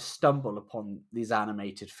and then I stumble upon these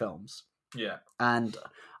animated films. Yeah, and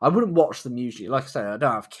I wouldn't watch them usually. Like I said, I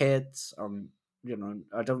don't have kids. I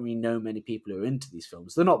don't really know many people who are into these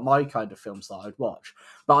films. They're not my kind of films that I'd watch,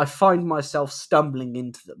 but I find myself stumbling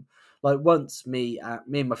into them. Like once, me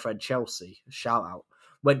and my friend Chelsea, shout out,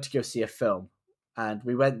 went to go see a film, and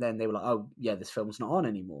we went there, and they were like, "Oh yeah, this film's not on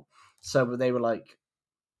anymore." So they were like,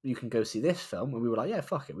 "You can go see this film," and we were like, "Yeah,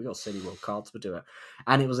 fuck it, we got Cineworld cards, we'll do it."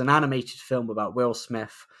 And it was an animated film about Will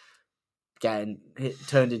Smith getting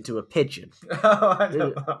turned into a pigeon.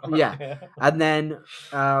 Yeah, and then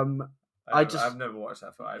I've never watched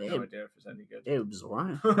that film. I have no idea if it's any good. It was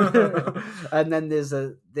alright. And then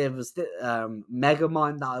there was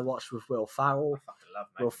Megamind that I watched with Will Ferrell. I fucking love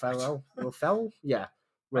Megamind. Will Ferrell? Yeah.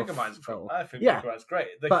 Megamind's cool. I think Megamind's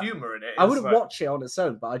great. The humour in it. I wouldn't watch it on its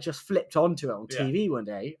own, but I just flipped onto it on TV one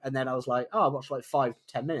day, and then I was like, I watched like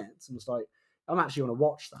 5-10 minutes, and was like, I'm actually going to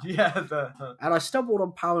watch that. Yeah. And I stumbled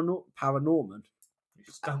on Paranorman. You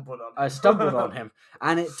stumbled on him. I stumbled on him,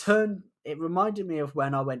 and it reminded me of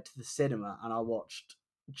when I went to the cinema and I watched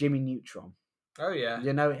Jimmy Neutron. Oh yeah.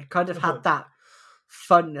 It kind of had that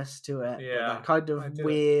funness to it. Yeah. That kind of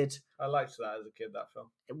weird. I liked that as a kid, that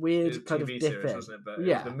film. Weird kind TV of series, dip wasn't it? But it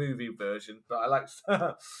was the movie version. But I liked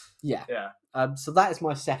that. Yeah. Yeah. So that is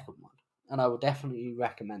my second one, and I would definitely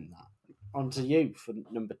recommend that. On to you for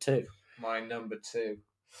number 2. My number 2.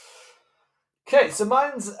 Okay, so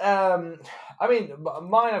mine's. Mine.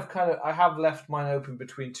 I have left mine open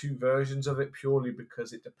between 2 versions of it purely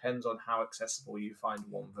because it depends on how accessible you find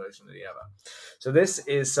one version or the other. So this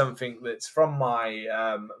is something that's from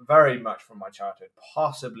my very much from my childhood.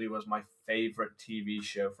 Possibly was my favorite TV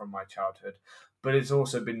show from my childhood, but it's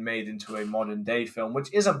also been made into a modern day film,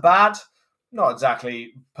 which isn't bad. Not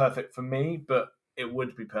exactly perfect for me, but it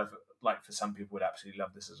would be perfect. Like for some people, would absolutely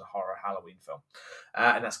love this as a horror Halloween film,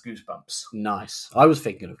 and that's Goosebumps. Nice. I was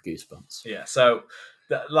thinking of Goosebumps. Yeah. So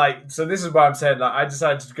this is why I'm saying that I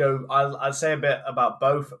decided to go. I'll say a bit about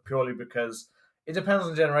both purely because it depends on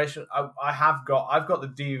the generation. I've got the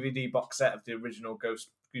DVD box set of the original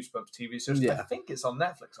Goosebumps TV series. Yeah. I think it's on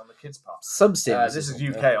Netflix on the kids part. Some series. This is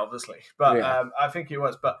UK, obviously, but I think it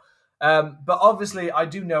was. But obviously, I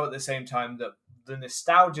do know at the same time that the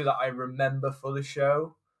nostalgia that I remember for the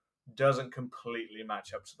show doesn't completely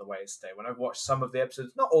match up to the way it's today. When I've watched some of the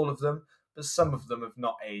episodes, not all of them, but some of them have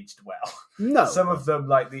not aged well. No, Some of them,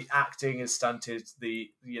 like the acting is stunted. The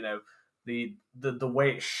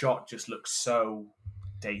way it's shot just looks so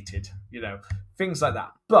dated. Things like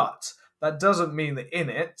that. But that doesn't mean that in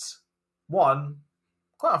it, one,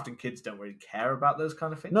 quite often kids don't really care about those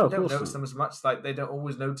kind of things. No, They don't notice them as much. Like they don't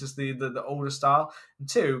always notice the older style. And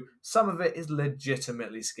two, some of it is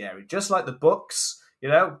legitimately scary. Just like the books,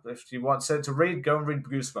 if you want to read, go and read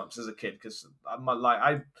Goosebumps as a kid. Because I'm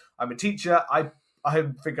a teacher. I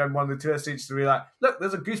think I'm one of the first teachers to be like, look,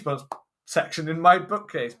 there's a Goosebumps section in my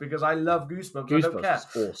bookcase because I love Goosebumps. I don't care.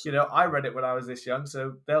 Awesome. I read it when I was this young,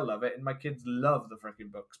 so they'll love it. And my kids love the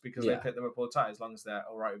freaking books because they pick them up all the time, as long as they're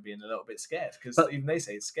all right with being a little bit scared. Because even they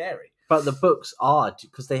say it's scary. But the books are,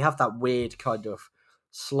 because they have that weird kind of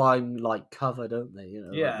slime-like cover, don't they?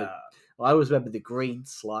 Yeah. I always remember the green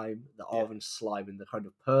slime, the orange slime, and the kind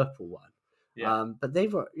of purple one. Yeah. But they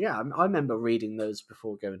were, I remember reading those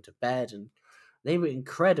before going to bed, and they were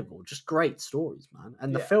incredible, just great stories, man.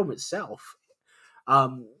 And the film itself,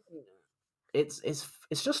 it's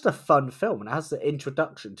just a fun film, and it has the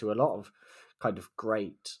introduction to a lot of kind of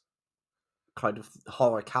great kind of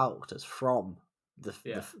horror characters from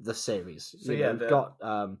the series. So you've got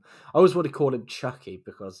I always want to call him Chucky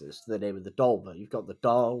because it's the name of the doll, but you've got the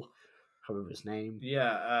doll. I can't remember his name.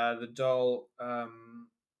 Yeah, the doll.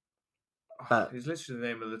 It's literally the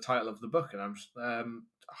name of the title of the book, and I'm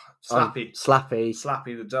Slappy.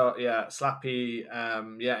 Slappy the dog. Yeah, Slappy.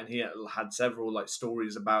 And he had several like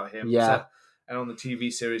stories about him. Yeah. And on the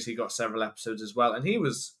TV series, he got several episodes as well. And he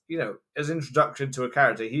was, as introduction to a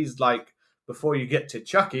character, he's like, before you get to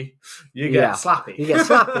Chucky, you get Slappy. You get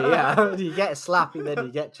Slappy, yeah. You get Slappy, then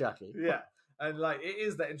you get Chucky. Yeah. And like it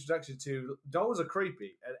is that introduction to dolls are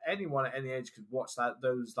creepy, and anyone at any age could watch that.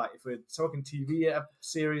 Those like if we're talking TV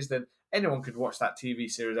series, then anyone could watch that TV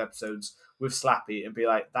series episodes with Slappy and be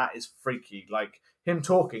like, that is freaky. Like him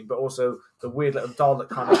talking, but also the weird little doll that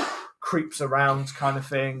kind of creeps around kind of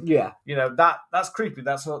thing. Yeah. That's creepy.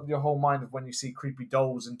 That's your whole mind of when you see creepy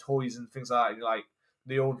dolls and toys and things like that. You're like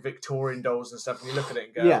the old Victorian dolls and stuff, and you look at it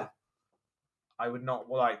and go, yeah. I would not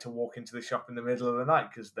like to walk into the shop in the middle of the night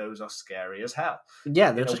because those are scary as hell.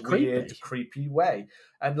 Yeah, they're just weird, creepy way.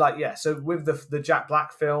 And so with the Jack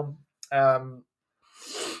Black film, the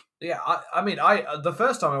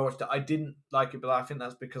first time I watched it, I didn't like it, but I think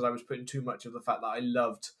that's because I was putting too much of the fact that I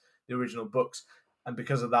loved the original books, and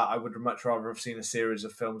because of that, I would much rather have seen a series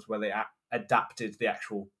of films where they adapted the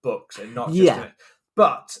actual books and not just in it.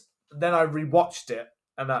 But then I rewatched it.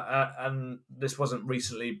 And this wasn't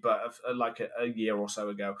recently, but like a year or so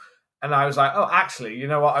ago. And I was like, oh, actually, you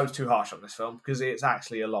know what? I was too harsh on this film because it's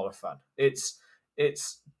actually a lot of fun. It's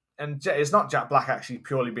not Jack Black actually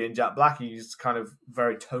purely being Jack Black. He's kind of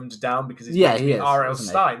very toned down because he's R.L.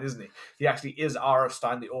 Stein, isn't he? He actually is R.L.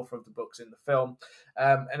 Stein, the author of the books in the film.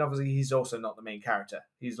 And obviously, he's also not the main character.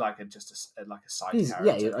 He's like a side character.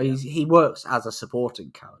 Yeah, he works as a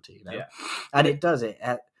supporting character, Yeah. And it does it.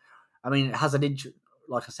 It has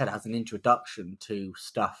like I said, it has an introduction to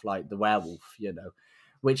stuff like the werewolf,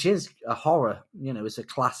 which is a horror, it's a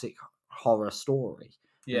classic horror story.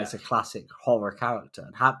 Yeah. It's a classic horror character.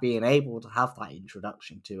 And being able to have that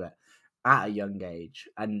introduction to it at a young age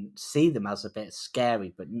and see them as a bit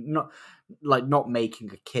scary, but not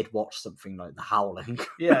making a kid watch something like The Howling.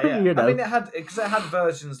 Yeah. I mean, it had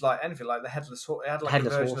versions like anything, like the Headless Horseman. It had like a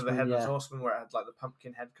version of the Headless Horseman where it had like the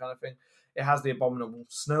pumpkin head kind of thing. It has the Abominable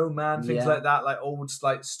Snowman, things like that, like old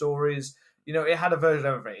like stories. It had a version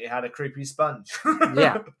of everything. It had a creepy sponge.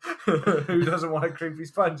 Yeah. Who doesn't want a creepy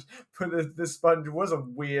sponge? But the sponge was a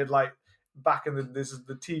weird, like, back in this is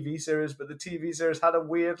the TV series, but the TV series had a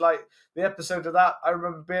weird, like, the episode of that, I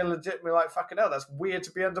remember being legitimately like, fucking hell, that's weird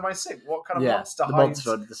to be under my sink. What kind of monster hides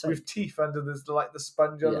with teeth under this, like, the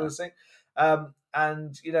sponge under the sink?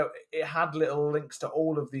 And, it had little links to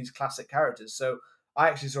all of these classic characters. So I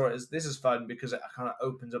actually saw it as this is fun because it kind of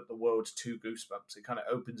opens up the world to Goosebumps. It kind of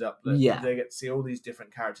opens up they get to see all these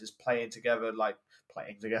different characters playing together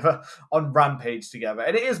on Rampage together,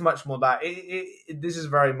 and it is much more that this is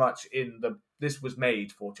very much this was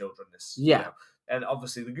made for children. And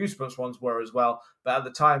obviously the Goosebumps ones were as well, but at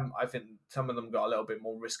the time I think some of them got a little bit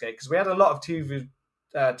more risque because we had a lot of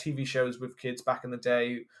TV shows with kids back in the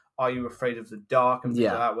day. Are You Afraid of the Dark and things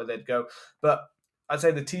like that, where they'd go, but I'd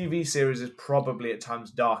say the TV series is probably at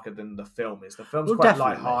times darker than the film is. The film's quite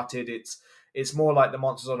lighthearted. It's more like the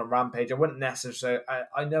monsters on a rampage. I wouldn't necessarily.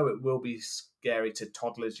 I know it will be scary to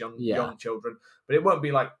toddlers, young children, but it won't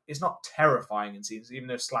be like it's not terrifying in scenes. Even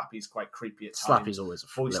though Slappy's quite creepy at times. Slappy's always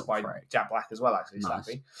voiced by Jack Black as well, actually. Nice.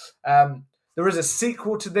 Slappy. There is a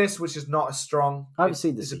sequel to this, which is not as strong. I haven't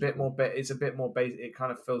seen the It's a bit sequel. more. It's a bit more basic. It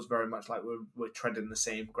kind of feels very much like we're treading the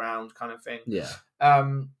same ground, kind of thing. Yeah.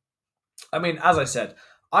 I mean, as I said,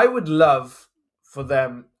 I would love for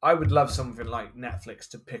them. I would love something like Netflix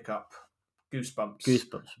to pick up Goosebumps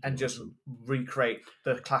Goosebumps. and just awesome. recreate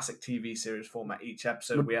the classic TV series format. Each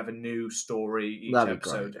episode, Would- we have a new story. Each That'd be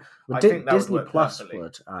episode, great. Well, I think that Disney would work Plus perfectly.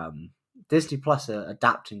 would. Disney Plus are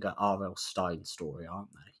adapting an R.L. Stein story,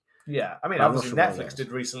 aren't they? Yeah, I mean, I'm not obviously sure what it Netflix is.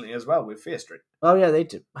 did recently as well with Fear Street. Oh yeah, they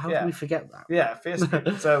did. How Yeah. can we forget that? Yeah, Fear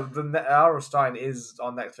Street. So the R.L. Stein is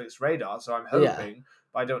on Netflix radar. So I'm hoping,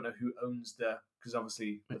 but I don't know who owns because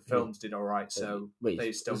obviously the films did all right. So Wait,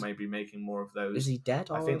 they still may be making more of those. Is he dead?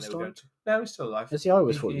 I R.L. think they were Stein? going to. No, he's still alive. Is he? I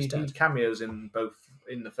always thought he was He dead. cameos in both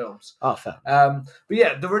in the films. Oh, fair. But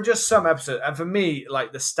yeah, there were just some episodes, and for me,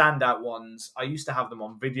 like the standout ones, I used to have them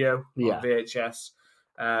on video, Yeah. on VHS.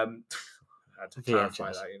 I had to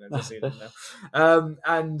clarify VHS. that, just so you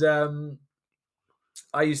know.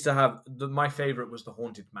 I used to have my favorite was the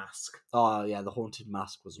Haunted Mask. Oh yeah, the Haunted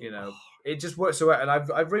Mask was. It just works so well, and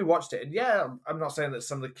I've rewatched it, and yeah, I'm not saying that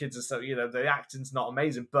some of the kids are so the acting's not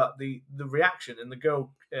amazing, but the reaction and the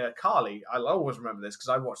girl Carly, I'll always remember this because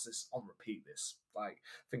I watched this on repeat. I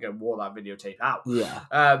think I wore that videotape out. Yeah.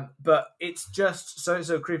 But it's just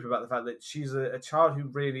so creepy about the fact that she's a child who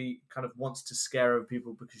really kind of wants to scare other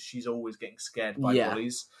people because she's always getting scared by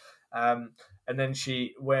bullies. And then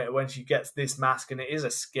when she gets this mask, and it is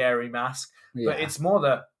a scary mask, but it's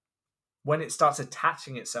more when it starts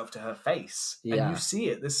attaching itself to her face, and you see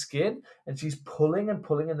it, the skin, and she's pulling and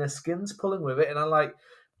pulling, and the skin's pulling with it, and I like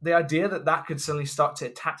the idea that could suddenly start to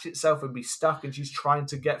attach itself and be stuck, and she's trying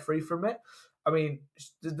to get free from it. I mean,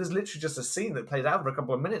 there's literally just a scene that plays out for a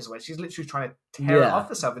couple of minutes where she's literally trying to tear it off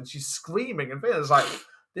herself, and she's screaming, and it's like,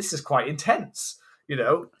 this is quite intense.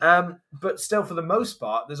 But still, for the most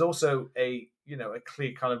part, there's also a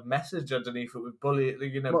clear kind of message underneath it with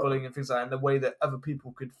bullying and things like that, and the way that other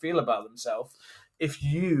people could feel about themselves. If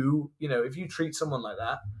you treat someone like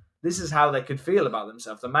that, this is how they could feel about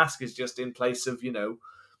themselves. The mask is just in place of.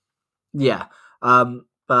 Yeah.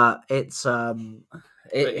 But it's they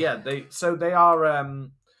are.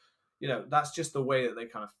 That's just the way that they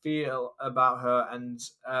kind of feel about her, and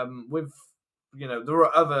with. There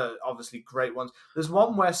are other obviously great ones. There's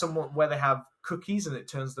one where they have cookies and it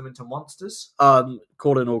turns them into monsters.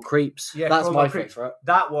 Calling All Creeps. Yeah, that's my favorite. favorite.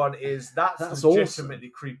 That one that's legitimately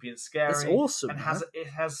awesome. Creepy and scary. It's awesome, and it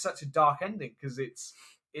has such a dark ending because they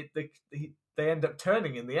end up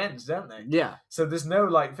turning in the end, don't they? Yeah. So there's no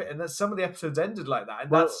and some of the episodes ended like that,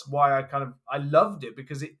 and that's why I loved it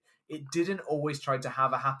because it didn't always try to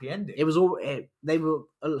have a happy ending. It was they were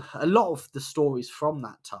a lot of the stories from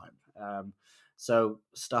that time. So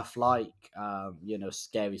stuff like,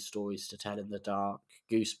 Scary Stories to Tell in the Dark,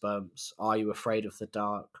 Goosebumps, Are You Afraid of the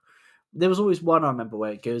Dark? There was always one I remember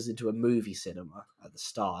where it goes into a movie cinema at the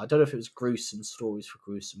start. I don't know if it was Gruesome Stories for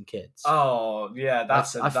Gruesome Kids. Oh, yeah, I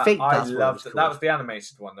loved it. That was the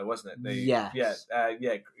animated one, though, wasn't it? Yes.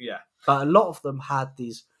 Yeah. But a lot of them had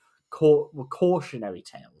these cautionary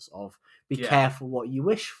tales of be careful what you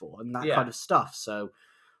wish for and that kind of stuff. So...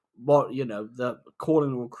 the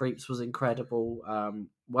Calling All Creeps was incredible.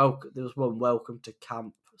 There was one, Welcome to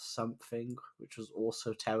Camp Something, which was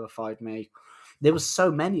also terrified me. There was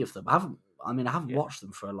so many of them. I haven't watched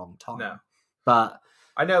them for a long time. No, but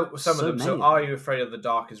I know some of them. So, Are You Afraid of the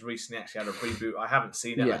Dark has recently actually had a reboot. I haven't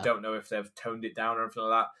seen it. I don't know if they've toned it down or anything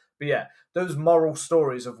like that. But yeah, those moral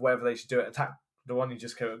stories of whether they should do it. Attack the one you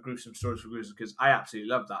just came up, Gruesome Stories for Gruesome Kids. I absolutely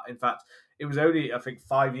love that. In fact, it was only, I think,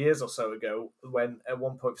 5 years or so ago when at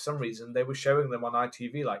one point, for some reason, they were showing them on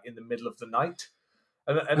ITV in the middle of the night.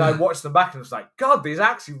 And I watched them back and was like, God, these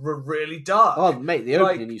actually were really dark. Oh, mate, the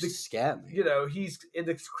opening used to scare me.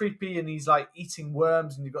 It's creepy and he's eating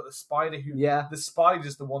worms, and you've got the spider who... Yeah. The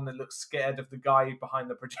spider's the one that looks scared of the guy behind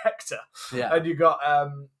the projector. Yeah. And you got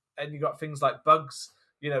things like bugs...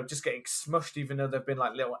 just getting smushed, even though they've been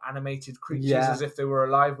little animated creatures as if they were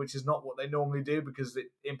alive, which is not what they normally do because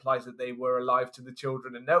it implies that they were alive to the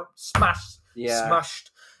children. And nope,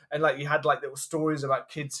 smushed. And you had little stories about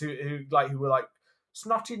kids who were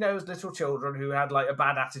snotty nosed little children who had a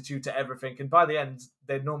bad attitude to everything. And by the end,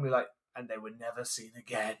 they're normally and they were never seen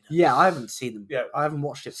again. Yeah, I haven't seen them. Yeah, I haven't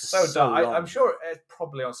watched it for so long. I'm sure it's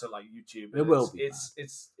probably also YouTube. It will be.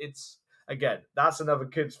 It's. Again, that's another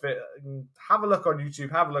kids fit. Have a look on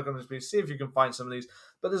YouTube. Have a look on this video. See if you can find some of these.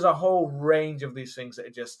 But there's a whole range of these things that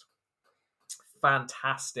are just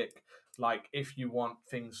fantastic like if you want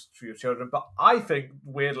things for your children. But I think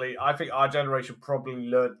weirdly, our generation probably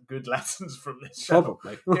learned good lessons from this show.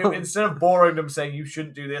 Probably. Instead of boring them saying you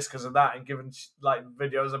shouldn't do this because of that and giving like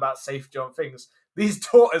videos about safety on things, these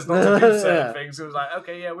taught us not to do certain things. It was like,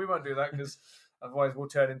 okay, yeah, we won't do that because otherwise we'll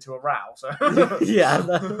turn into a row. So yeah,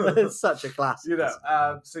 that's such a classic. You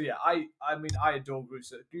know, so yeah, I mean, I adore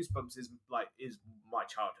Goosebumps. Is my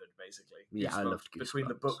childhood basically. Yeah, I loved Goosebumps. Between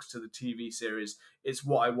the books to the TV series, it's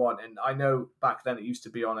what I want. And I know back then it used to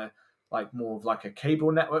be on a more of like a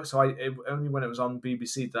cable network. So only when it was on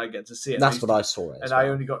BBC did I get to see it. That's what I saw it. And I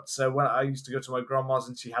only got when I used to go to my grandma's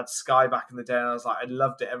and she had Sky back in the day, and I was like, I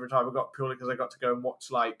loved it every time I got, purely because I got to go and watch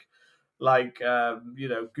you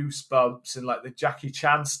know, Goosebumps and like the Jackie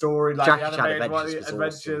Chan story, like Jackie the animated Chan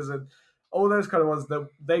Adventures and all those kind of ones. That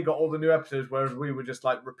they got all the new episodes, whereas we were just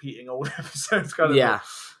like repeating old episodes, kind of. Yeah. Thing.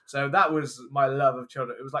 So that was my love of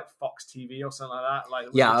children. It was like Fox TV or something like that.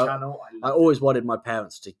 Like channel. I always wanted my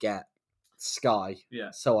parents to get Sky, yeah,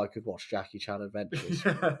 so I could watch Jackie Chan Adventures,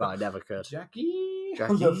 but I never could.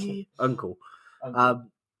 Jackie, Uncle.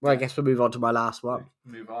 Well, I guess we'll move on to my last one.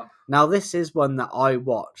 Move on. Now, this is one that I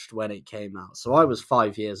watched when it came out. So I was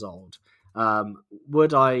 5 years old.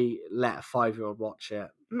 Would I let a 5-year-old watch it?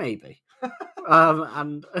 Maybe.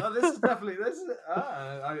 This is definitely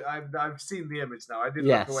I've seen the image now. I did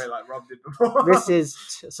look away like Rob did before.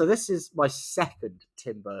 This is my second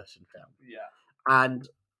Tim Burton film. Yeah. And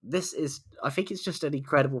I think it's just an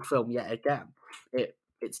incredible film yet again.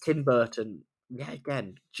 It's Tim Burton yet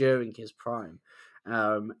again during his prime.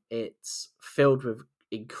 It's filled with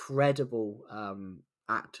incredible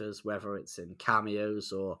actors, whether it's in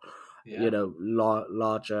cameos or you know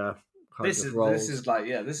larger roles.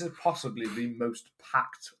 This is possibly the most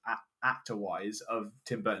packed actor-wise of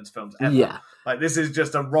Tim Burton's films ever. Yeah, like this is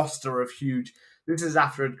just a roster of huge. This is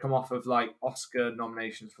after it had come off of like Oscar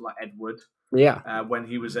nominations for like Ed Wood. Yeah, when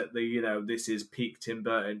he was at the this is peak Tim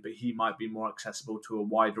Burton, but he might be more accessible to a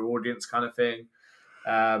wider audience, kind of thing.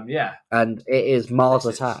 And it is Mars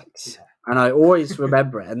Attacks, and I always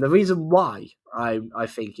remember it. And the reason why I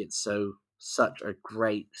think it's such a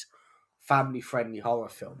great family-friendly horror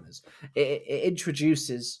film is it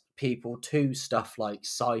introduces people to stuff like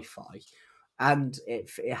sci-fi, and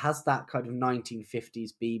it has that kind of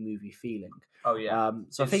 1950s B-movie feeling. Oh yeah,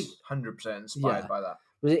 so it's I think 100% inspired by that.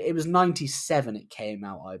 It was 97 it came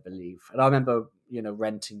out, I believe. And I remember,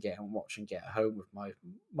 renting it and watching it at home with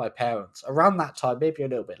my parents around that time, maybe a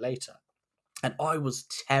little bit later. And I was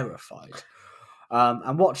terrified.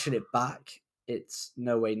 And watching it back, it's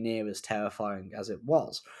nowhere near as terrifying as it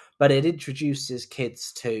was. But it introduces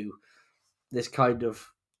kids to this kind of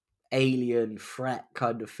alien threat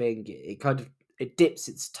kind of thing. It dips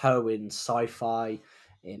its toe in sci-fi,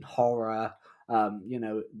 in horror.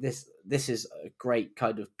 This is a great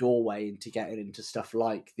kind of doorway into getting into stuff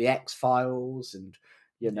like the X-Files and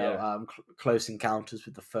Close Encounters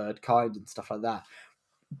with the Third Kind and stuff like that.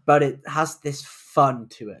 But it has this fun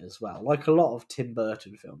to it as well, like a lot of Tim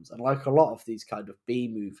Burton films and like a lot of these kind of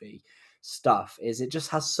B-movie stuff. It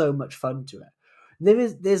just has so much fun to it.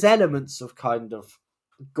 There's elements of kind of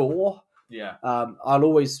gore. Yeah. I'll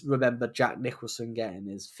always remember Jack Nicholson getting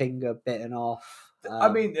his finger bitten off. I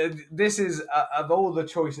mean, this is, of all the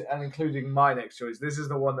choices, and including my next choice, this is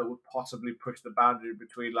the one that would possibly push the boundary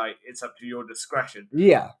between, like, it's up to your discretion.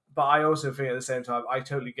 Yeah. But I also think at the same time, I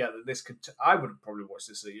totally get that this could... I would have probably watched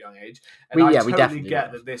this at a young age. And I totally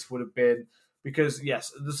get that this would have been... Because,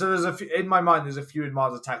 yes, so there's in my mind, there's a few in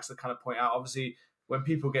Mars Attacks that kind of point out, obviously, when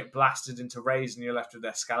people get blasted into rays and you're left with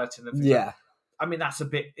their skeleton and things like, I mean,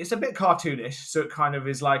 it's a bit cartoonish, so it kind of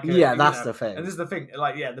is like... that's the thing. And this is the thing,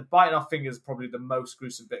 like, the biting off finger is probably the most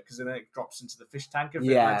gruesome bit, because then it drops into the fish tank.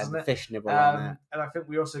 The fish nibble on it. And I think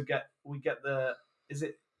we also get the... Is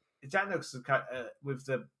Jack Nicholson with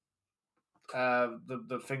the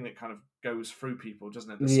thing that kind of goes through people,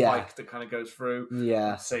 doesn't it? The spike that kind of goes through.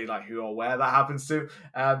 Yeah. Say like who or where that happens to.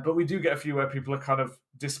 But we do get a few where people are kind of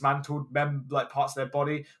dismantled, like parts of their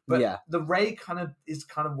body. But the ray is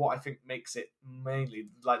what I think makes it mainly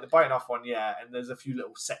like the biting off one. Yeah, and there's a few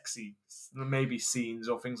little sexy maybe scenes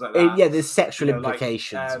or things like that. There's sexual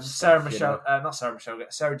implications.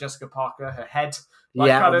 Sarah Jessica Parker, her head.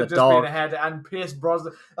 Kind of just being ahead, and Pierce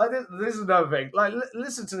Brosnan. Like this is another thing. Like,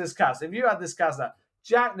 listen to this cast. If you had this cast now,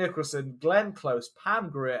 Jack Nicholson, Glenn Close, Pam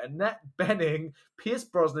Grier, Annette Bening, Pierce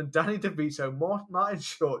Brosnan, Danny DeVito, Martin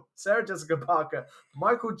Short, Sarah Jessica Parker,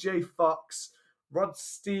 Michael J. Fox, Rod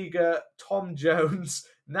Steiger, Tom Jones,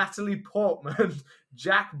 Natalie Portman,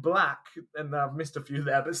 Jack Black, and I've missed a few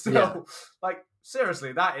there, but still, like,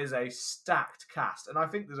 seriously, that is a stacked cast, and I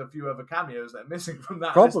think there's a few other cameos that are missing from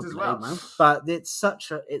that Probably, list as well. man. But it's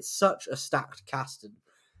such a stacked cast, and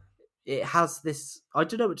it has this. I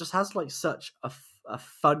don't know. It just has like such a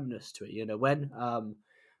funness to it. You know, when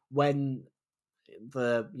when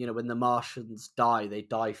the Martians die, they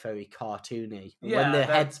die very cartoony. And when their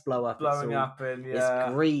heads blow up, blowing up, and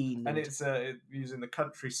it's green, and it's using the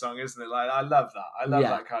country song, isn't it? Like, I love that. I love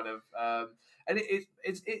that kind of. And it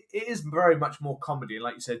is very much more comedy, and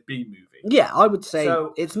like you said, B movie. Yeah, I would say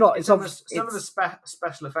it's not. It's some of the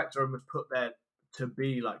special effects are almost put there to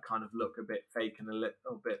be like kind of look a bit fake and a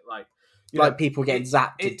little bit like people getting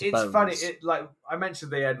zapped into bones. It's funny. Like I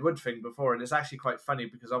mentioned the Ed Wood thing before, and it's actually quite funny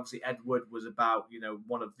because obviously Ed Wood was about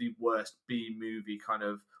one of the worst B movie kind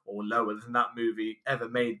of, or lower than that movie ever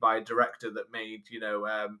made by a director that made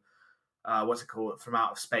what's it called, From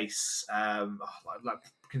Out of Space, like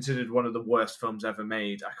considered one of the worst films ever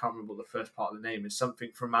made. I can't remember what the first part of the name is.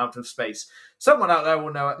 Something From Out of Space. Someone out there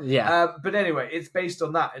will know it. Yeah. But anyway, it's based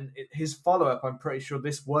on that, and his follow-up, I'm pretty sure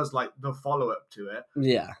this was like the follow-up to it.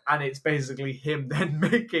 Yeah. And it's basically him then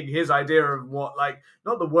making his idea of what, like,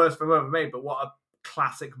 not the worst film ever made, but what a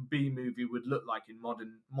classic B movie would look like in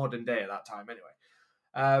modern day at that time.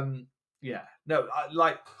 Anyway. Yeah, no,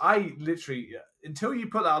 I literally, until you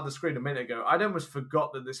put that on the screen a minute ago, I'd almost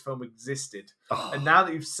forgot that this film existed. Oh. And now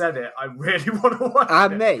that you've said it, I really want to watch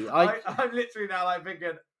it. And me, I'm literally now like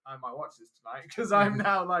thinking, I might watch this tonight, because I'm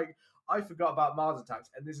now like, I forgot about Mars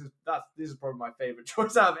Attacks, and this is probably my favourite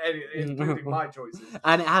choice out of any, including my choices.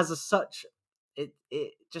 And it has it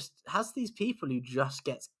just has these people who just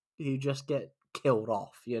get killed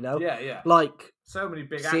off, Yeah. Like so many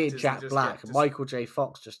big seeing actors. Jack Black, Michael J.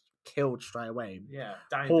 Fox just killed straight away. Yeah,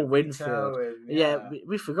 Paul Winfield.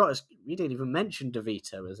 We forgot. We didn't even mention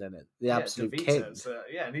DeVito was in it. The absolute king.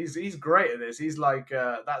 And he's great at this. He's like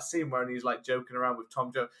that scene where he's like joking around with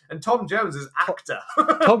Tom Jones, and Tom Jones is actor.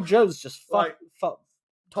 Tom Jones just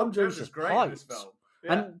Tom Jones is great in this film.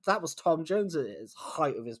 Yeah. And that was Tom Jones at his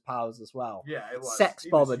height of his powers as well. Yeah, it was. Sex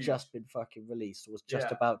Bomb had just been fucking released. Was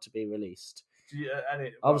just about to be released. Yeah,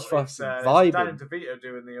 and I was fucking vibing. Danny DeVito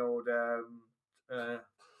doing the old.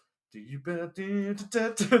 Do you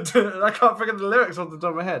I can't figure the lyrics off the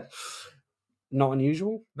top of my head. Not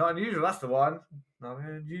unusual. Not unusual. That's the one. Not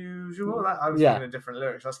unusual. I was thinking of different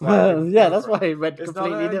lyrics. That's why. That's why it went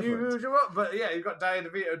completely different. Unusual, but yeah, you've got Danny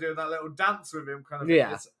DeVito doing that little dance with him, kind of.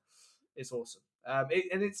 Yeah, it's awesome.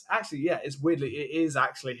 And it's actually it's weirdly it is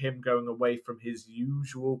actually him going away from his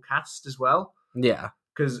usual cast as well. Yeah.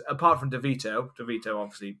 Because apart from DeVito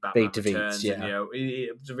obviously Batman Returns, yeah.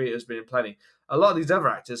 And, DeVito's been in plenty. A lot of these other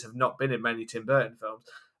actors have not been in many Tim Burton films.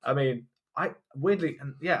 I mean, I weirdly,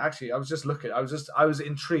 and actually, I was just looking. I was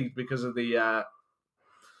intrigued because of the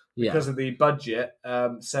budget.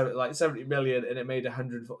 So like 70 million, and it made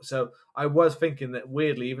 100. So I was thinking that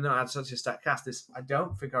weirdly, even though it had such a stacked cast, I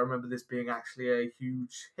don't think I remember this being actually a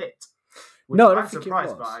huge hit. No, I'm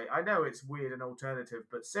surprised by. I know it's weird and alternative,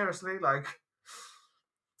 but seriously, like.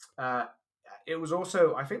 It was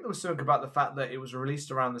also, I think there was something about the fact that it was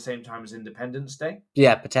released around the same time as Independence Day.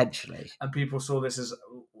 Yeah, potentially. And people saw this as,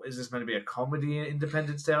 is this meant to be a comedy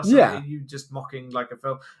Independence Day or something? Yeah. Are you just mocking like a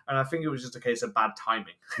film? And I think it was just a case of bad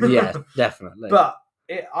timing. Yeah, definitely. But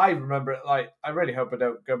I remember it, like, I really hope I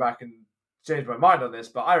don't go back and change my mind on this,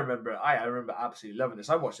 but I remember absolutely loving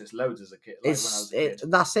this. I watched this loads as a kid. When I was a kid.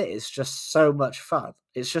 That's it. It's just so much fun.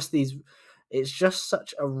 It's just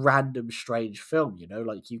such a random, strange film,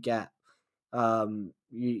 like you get,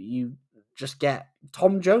 you just get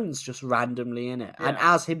Tom Jones just randomly in it and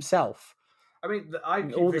as himself. I mean, I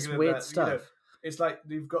keep all this weird stuff. It's like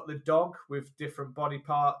you've got the dog with different body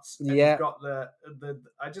parts. And yeah. You've got the.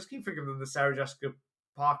 I just keep thinking of the Sarah Jessica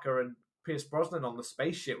Parker and Pierce Brosnan on the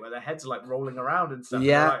spaceship where their heads are like rolling around and stuff.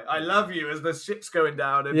 Yeah. Like, I love you as the ship's going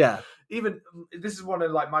down. And even this is one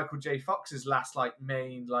of like Michael J. Fox's last like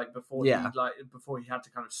main before he had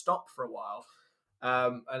to kind of stop for a while.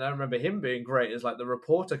 And I remember him being great as like the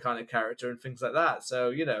reporter kind of character and things like that.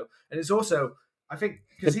 So and it's also I think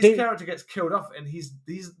because his character gets killed off and he's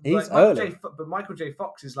like Michael J.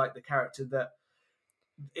 Fox is like the character that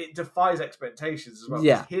it defies expectations as well.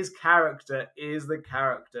 Yeah, his character is the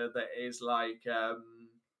character that is like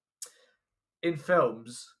in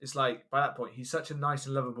films. It's like by that point he's such a nice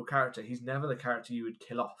and lovable character. He's never the character you would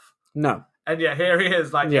kill off. No, and here he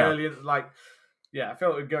is early like. Yeah, I feel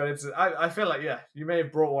like we're going into. I feel like you may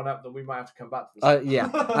have brought one up that we might have to come back to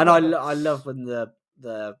this. And I love when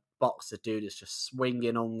the boxer dude is just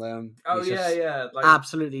swinging on them. Oh like,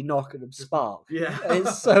 absolutely knocking them spark. Yeah,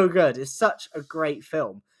 it's so good. It's such a great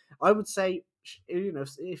film. I would say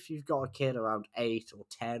if you've got a kid around 8 or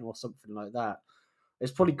 10 or something like that,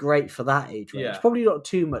 It's probably great for that age range. Yeah. Probably not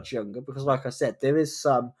too much younger because, like I said, there is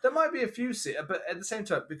some. There might be a few, but at the same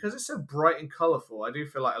time, because it's so bright and colourful, I do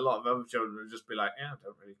feel like a lot of other children would just be like, "Yeah,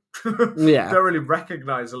 I don't really, Yeah. don't really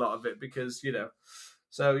recognise a lot of it because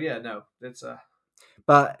So yeah, no, it's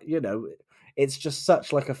But it's just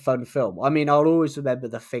such like a fun film. I mean, I'll always remember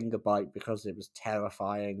the finger bite because it was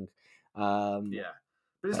terrifying. Yeah.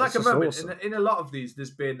 But it's But like it's a just moment. awesome. In a lot of these,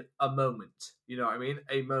 there's been a moment. You know what I mean?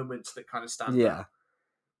 A moment that kind of stands Yeah. out.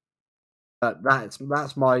 But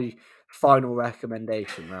that's my final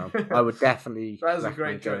recommendation. Now, I would definitely That is a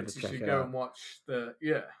recommend great going choice. to You check should it go out. and watch the.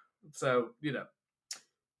 So,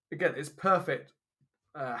 again, it's perfect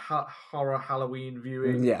horror Halloween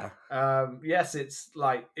viewing. Yeah, Yes, it's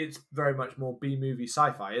very much more B movie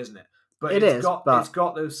sci-fi, isn't it? But it is. it's But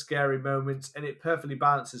got those scary moments, and it perfectly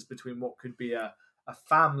balances between what could be a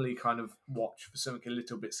family kind of watch for something a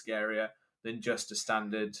little bit scarier than just a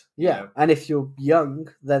standard. yeah, and if you're young,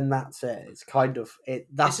 then that's it. It's kind of it.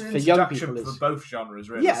 That's It's an for young introduction people. for Is both genres,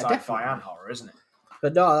 really, Yeah, sci-fi definitely. and horror, isn't it?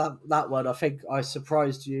 But no, that one I think I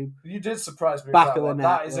surprised you. You did surprise me Back with that of the one. net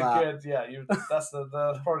That is with a that. good, yeah. That's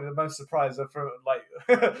probably the most surprise I've like.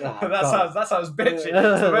 Oh, God. that sounds bitchy.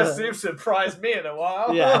 It's the most you've surprised me in a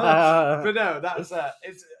while. Yeah. But no, that's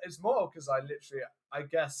it's more because I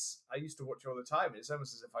guess I used to watch it all the time. It's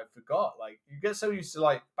almost as if I forgot. Like you get so used to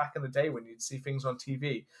like back in the day when you'd see things on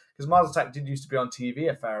TV because Mars Attack did used to be on TV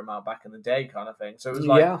a fair amount back in the day, kind of thing. So it was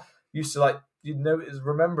like Yeah, used to like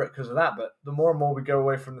remember it because of that. But the more and more we go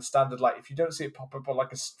away from the standard, like if you don't see it pop up on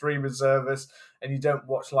like a streaming service and you don't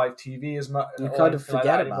watch live TV as much, you or kind of anything like forget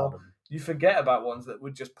that about anymore, them. you forget about ones that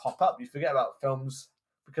would just pop up. You forget about films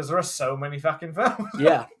because there are so many fucking films.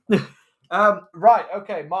 Yeah. Right.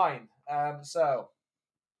 Okay. Mine. So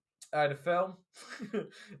I had a film,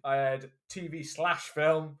 I had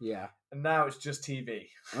TV/film, Yeah. and now it's just TV.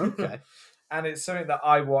 Okay. And it's something that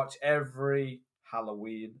I watch every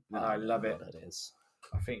Halloween, and I love it. What it is.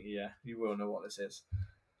 I think, you will know what this is.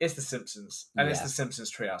 It's The Simpsons, and it's Yeah. The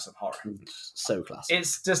Simpsons Treehouse of Horror. So classic.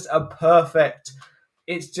 It's just a perfect.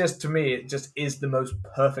 It's just, to me, it just is the most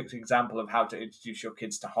perfect example of how to introduce your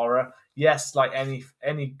kids to horror. Yes, like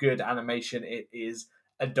any good animation, it is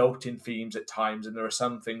adult in themes at times, and there are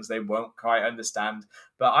some things they won't quite understand.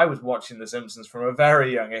 But I was watching The Simpsons from a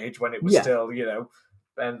very young age when it was still,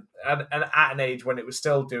 and at an age when it was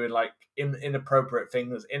still doing like inappropriate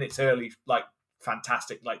things in its early like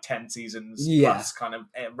fantastic like 10 seasons plus kind of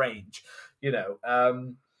range,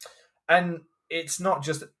 and it's not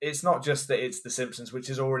just that it's The Simpsons, which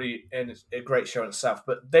is already a great show in itself,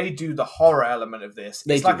 but they do the horror element of this.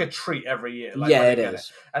 It's like a treat every year. Like, yeah, it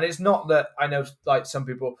is. And it's not that I know, like some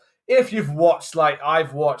people, if you've watched, like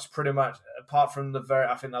I've watched pretty much, apart from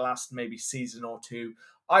I think the last maybe season or two,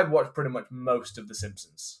 I've watched pretty much most of The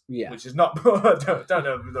Simpsons. Yeah. Which is not, I don't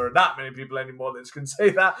know if there are that many people anymore that can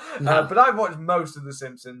say that. No. But I've watched most of The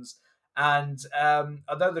Simpsons. And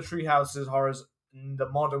although the Treehouse's horrors, the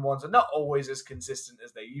modern ones, are not always as consistent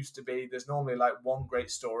as they used to be. There's normally like one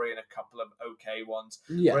great story and a couple of okay ones.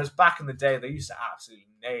 Yeah. Whereas back in the day, they used to absolutely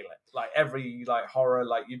nail it. Like every like horror,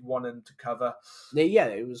 like you'd want them to cover. Yeah,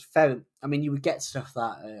 it was fair. I mean, you would get stuff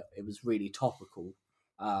that it was really topical.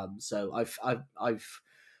 So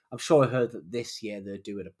I'm sure I heard that this year they're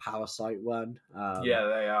doing a Parasite one. Yeah,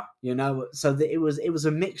 they are. So it was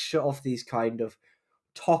a mixture of these kind of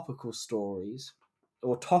topical stories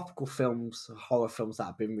or topical films, horror films that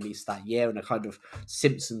have been released that year, and a kind of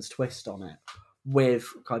Simpsons twist on it with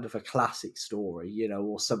kind of a classic story,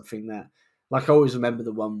 or something that, like, I always remember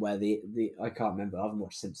the one where the I can't remember, I haven't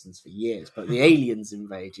watched Simpsons for years, but the aliens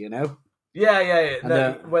invade, Yeah.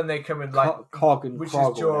 And when they come in, like Cog and which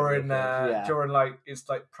Krog is or whatever during they're called, during like it's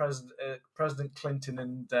like President Clinton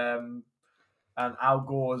and Al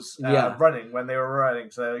Gore's running when they were running,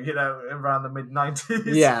 so around the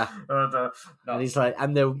mid-90s. Yeah. And he's like,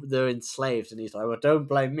 and they're enslaved, and he's like, well, don't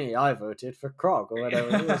blame me, I voted for Krog or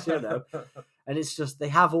whatever it is, And it's just, they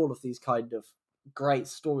have all of these kind of great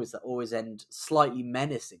stories that always end slightly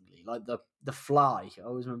menacingly, like the Fly. I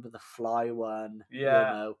always remember the Fly one.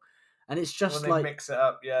 And it's just when they mix it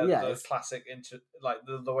up, the classic like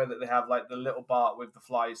the way that they have like the little Bart with the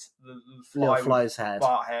flies, the fly's head,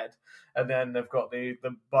 Bart head, and then they've got the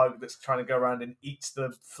bug that's trying to go around and eats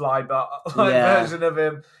the fly Bart version of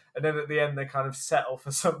him, and then at the end they kind of settle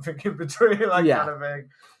for something in between, kind of thing.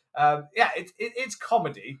 It's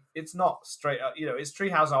comedy. It's not straight up, it's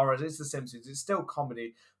Treehouse Horrors, it's The Simpsons. It's still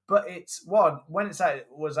comedy, but it's when it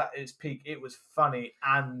was at its peak, it was funny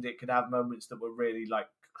and it could have moments that were really like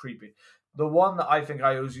creepy. The one that I think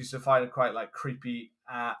I always used to find quite like creepy,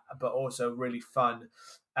 but also really fun,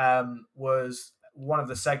 was one of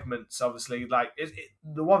the segments, obviously, like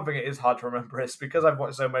the one thing it is hard to remember is because I've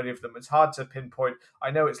watched so many of them. It's hard to pinpoint.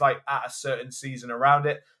 I know it's like at a certain season around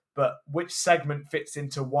it, but which segment fits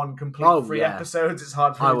into one complete 3 episodes? It's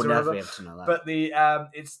hard for me to remember. I will never be able to know that. But the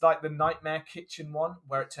it's like the Nightmare Kitchen one,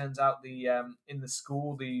 where it turns out the in the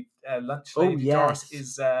school the lunch lady Doris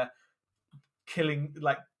is killing,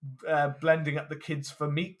 like blending up the kids for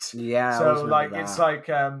meat. Yeah. So like it's like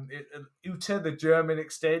Uta, the German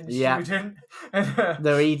exchange student. And,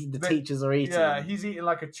 they're eating. The teachers are eating. Yeah, he's eating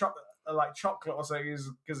like chocolate or something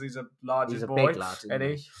because he's a larger boy. Big lad,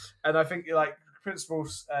 and I think like Principal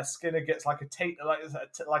Skinner gets like a taste,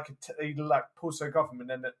 he pulls something off him and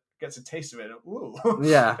then gets a taste of it. Ooh.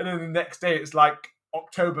 Yeah. And then the next day it's like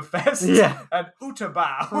Oktoberfest and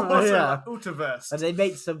Utabau. Utaverse. And they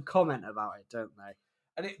make some comment about it, don't they?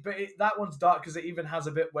 And that one's dark because it even has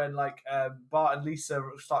a bit when like Bart and Lisa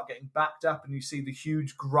start getting backed up and you see the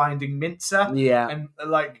huge grinding mincer. Yeah. And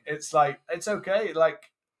like it's okay. Like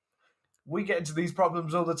we get into these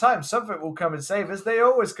problems all the time. Something will come and save us. They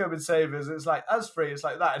always come and save us. It's like us three. It's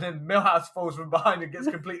like that. And then Milhouse falls from behind and gets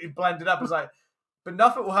completely blended up. It's like, but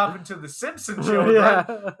nothing will happen to the Simpson children. Yeah.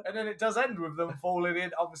 And then it does end with them falling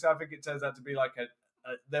in. Obviously, I think it turns out to be like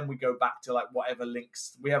then we go back to like whatever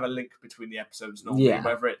links. We have a link between the episodes normally,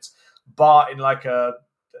 whether it's Bart in like a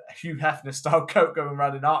Hugh Hefner style coat going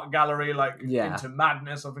around an art gallery, like into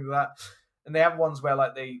madness, something like that. And they have ones where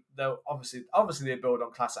like they'll obviously they build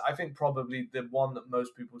on classic. I think probably the one that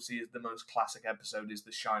most people see as the most classic episode is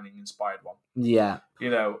the Shining inspired one. Yeah. You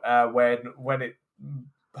know, when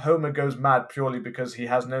Homer goes mad purely because he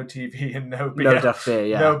has no TV and no beer. No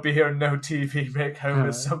beer, no beer and no TV make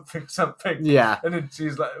Homer something. Yeah. And then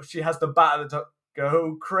she's like, she has the bat at the top.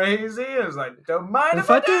 Go crazy. I was like, don't mind if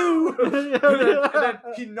I do. and then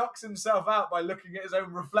he knocks himself out by looking at his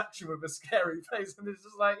own reflection with a scary face. And it's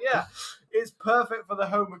just like, yeah, it's perfect for the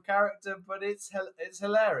Homer character, but it's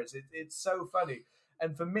hilarious. It's so funny.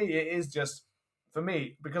 And for me, it is just,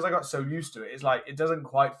 because I got so used to it, it's like, it doesn't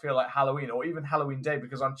quite feel like Halloween or even Halloween Day,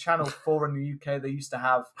 because on Channel 4 in the UK, they used to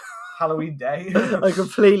have Halloween Day. I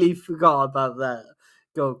completely forgot about that.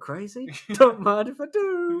 Go crazy. Don't mind if I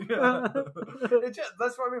do. Yeah.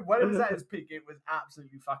 That's what I mean. When it was at its peak, it was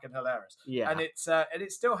absolutely fucking hilarious. Yeah. And it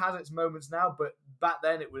still has its moments now, but back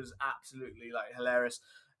then it was absolutely like hilarious.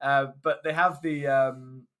 But they have the I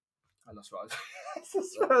lost what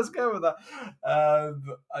I was going with that.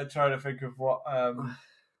 I'm trying to think of what I've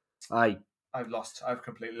lost. I've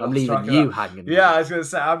completely lost. I'm leaving you hanging. Yeah, I was going to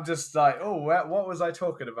say. I'm just like, what was I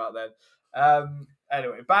talking about then?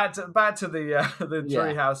 Anyway, back to the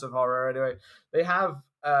Treehouse of Horror. Anyway,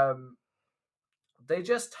 they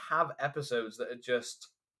just have episodes that are just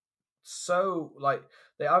so like,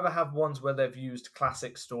 they either have ones where they've used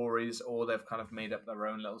classic stories or they've kind of made up their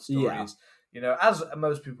own little stories. Yeah. You know, as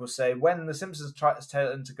most people say, when The Simpsons tried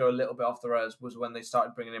to go a little bit off the rails was when they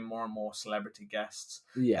started bringing in more and more celebrity guests.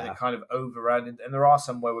 Yeah, and it kind of overran. And there are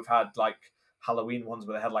some where we've had like Halloween ones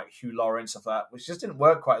where they had like Hugh Laurie and stuff like that, which just didn't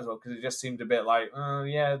work quite as well because it just seemed a bit like,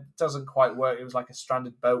 it doesn't quite work. It was like a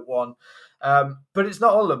stranded boat one. But it's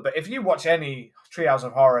not all of them. But if you watch any Treehouse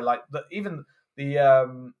of Horror, like I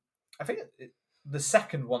think the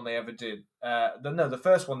second one they ever did, the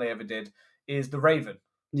first one they ever did is The Raven.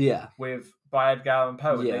 Yeah, by Edgar Allan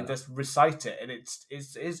Poe, and they just recite it, and it's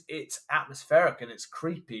atmospheric and it's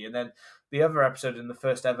creepy. And then the other episode in the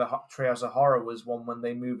first ever Treehouse of Horror was one when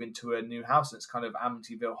they move into a new house, and it's kind of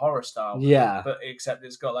Amityville Horror style. Yeah, but except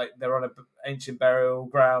it's got like they're on an ancient burial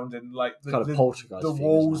ground, and like the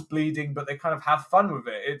walls bleeding, but they kind of have fun with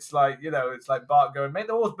it. It's like, it's like Bart going, "Make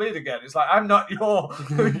the walls bleed again." It's like, I'm not your,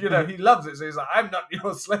 he loves it, so he's like, "I'm not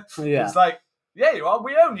your slave." Yeah. It's like, yeah, you are.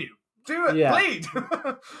 We own you. Do it, bleed.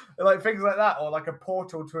 Like things like that, or like a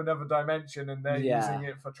portal to another dimension, and they're using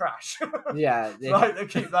it for trash. Yeah, like they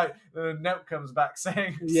keep like the note comes back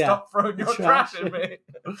saying, "Stop throwing your trash at me."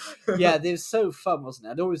 Yeah, it was so fun,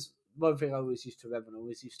 wasn't it? One thing I always used to remember and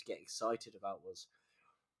always used to get excited about was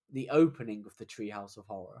the opening of the Treehouse of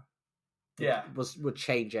Horror. Yeah, would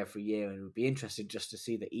change every year, and it would be interesting just to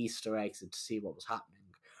see the Easter eggs and to see what was happening.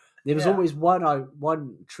 There was always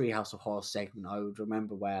one Treehouse of Horror segment I would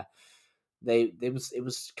remember where it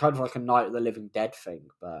was kind of like a Night of the Living Dead thing,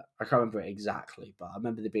 but I can't remember it exactly. But I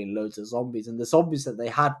remember there being loads of zombies, and the zombies that they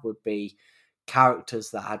had would be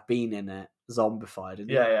characters that had been in it zombified.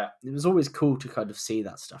 And it was always cool to kind of see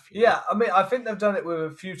that stuff. Yeah, I mean, I think they've done it with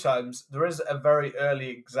a few times. There is a very early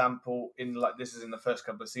example this is in the first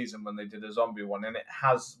couple of seasons when they did a zombie one, and it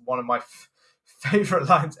has one of my favorite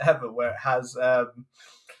lines ever, where it has.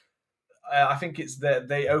 I think it's that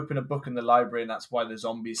they open a book in the library, and that's why the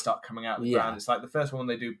zombies start coming out of the ground. It's like the first one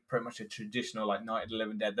they do pretty much a traditional like Night of the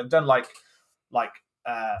Living Dead. They've done like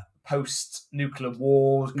post nuclear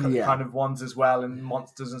wars kind of ones as well, and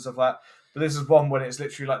monsters and stuff like that. But this is one when it's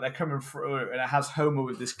literally like they're coming through, and it has Homer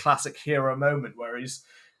with this classic hero moment where as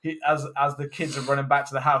the kids are running back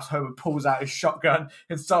to the house, Homer pulls out his shotgun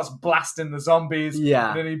and starts blasting the zombies. Yeah.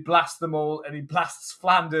 And then he blasts them all, and he blasts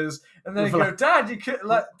Flanders. And then he go, Dad, you killed,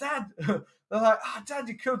 like, Dad. They're like, Dad,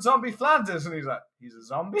 you killed zombie Flanders. And he's like, he's a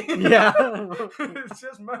zombie? Yeah. It's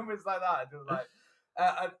just moments like that. Just like,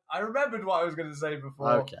 I remembered what I was going to say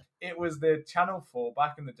before. Okay. It was the Channel 4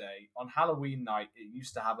 back in the day. On Halloween night, it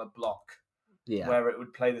used to have a block. Yeah. Where it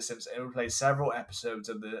would play The Simpsons. It would play several episodes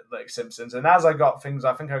of the Simpsons. And as I got things,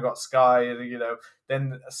 I think I got Sky,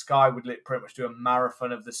 then Sky would pretty much do a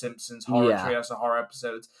marathon of The Simpsons Treehouse of Horror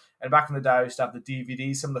episodes. And back in the day, I used to have the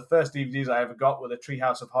DVDs. Some of the first DVDs I ever got were the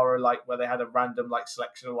Treehouse of Horror, like where they had a random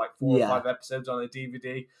selection of 4 or 5 episodes on a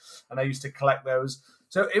DVD. And I used to collect those.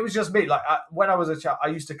 So it was just me. When I was a child, I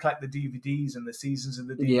used to collect the DVDs and the seasons of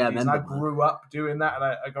the DVDs. Yeah, and I grew up doing that, and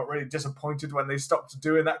I got really disappointed when they stopped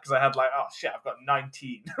doing that because I had oh shit, I've got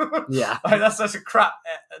 19. Yeah, that's such a crap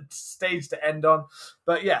stage to end on.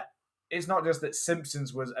 But yeah, it's not just that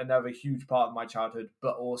Simpsons was another huge part of my childhood,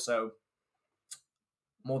 but also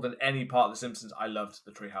more than any part of The Simpsons, I loved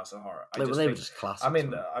the Treehouse of Horror. They were just classic. I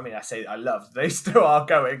mean, I say I loved. They still are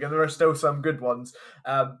going, and there are still some good ones.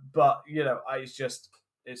 But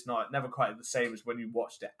it's never quite the same as when you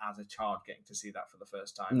watched it as a child, getting to see that for the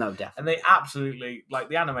first time. No, definitely. And they absolutely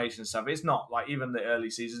the animation stuff. It's not even the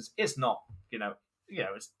early seasons. It's not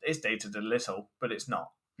it's dated a little, but it's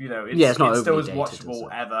not. It's not still as watchable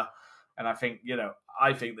ever. And I think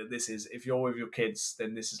that this is, if you're with your kids,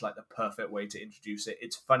 then this is the perfect way to introduce it.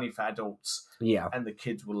 It's funny for adults, and the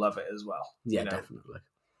kids will love it as well. Yeah, definitely.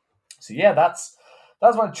 So yeah, that's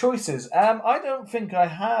my choices. I don't think I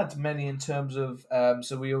had many in terms of.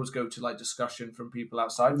 So we always go to discussion from people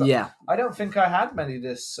outside. But I don't think I had many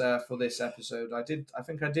for this episode. I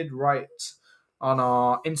think I did write on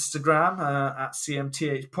our Instagram at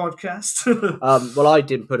CMTH Podcast. Well, I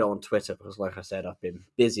didn't put it on Twitter because, like I said, I've been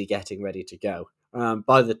busy getting ready to go.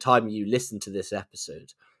 By the time you listen to this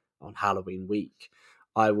episode on Halloween week,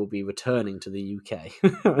 I will be returning to the UK.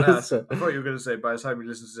 So, I thought you were going to say, by the time you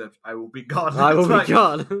listen to this, I will be gone. I will be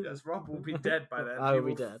gone. Yes, Rob will be dead by then. I will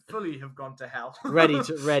be dead. Fully have gone to hell. ready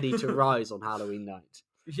to rise on Halloween night.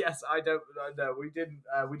 Yes, I don't know. We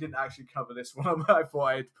didn't actually cover this one. I thought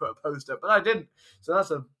I'd put a post up, but I didn't. So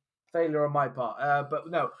that's a failure on my part. But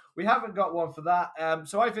no, we haven't got one for that.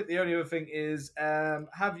 So I think the only other thing is,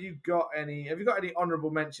 have you got any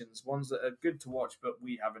honourable mentions? Ones that are good to watch, but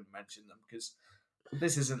we haven't mentioned them because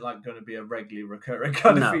this isn't going to be a regularly recurring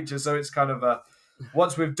kind of feature. So it's kind of a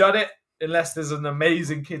once we've done it. Unless there's an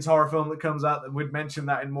amazing kids horror film that comes out, then we'd mention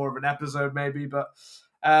that in more of an episode maybe. But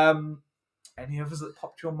any others that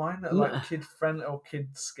popped your mind that are kid friendly or kid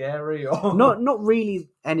scary or not really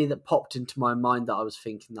any that popped into my mind that I was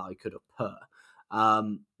thinking that I could have put.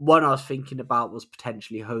 One I was thinking about was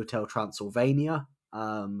potentially Hotel Transylvania.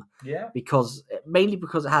 Because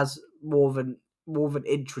it has more of an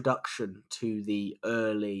introduction to the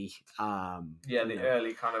early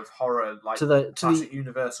early kind of horror to the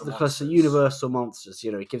Universal monsters.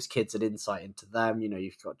 It gives kids an insight into them.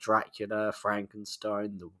 You've got Dracula,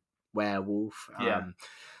 Frankenstein, the werewolf,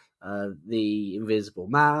 the Invisible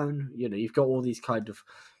Man. You've got all these kind of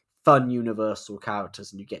fun Universal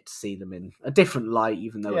characters, and you get to see them in a different light,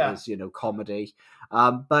 even though it is comedy.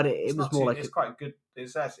 But it was more it's quite good.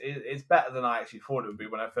 It's better than I actually thought it would be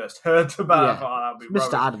when I first heard about it. I thought that'd be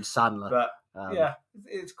Mr. Adam Sandler. But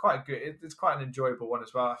it's quite good. It's quite an enjoyable one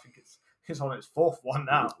as well. I think it's on its 4th one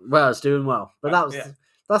now. Well, it's doing well. But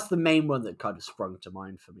that's the main one that kind of sprung to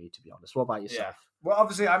mind for me, to be honest. What about yourself? Yeah. Well,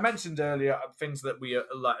 obviously, I mentioned earlier things that we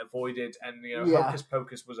avoided, and Hocus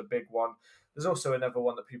Pocus was a big one. There's also another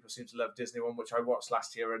one that people seem to love, Disney one, which I watched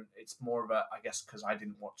last year, and it's more of a, I guess, because I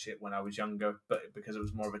didn't watch it when I was younger, but because it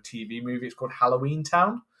was more of a TV movie. It's called Halloween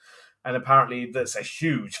Town, and apparently there's a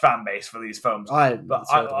huge fan base for these films. I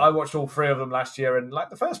watched all 3 of them last year, and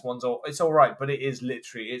the first one's it's all right, but it is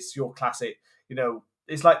literally, it's your classic,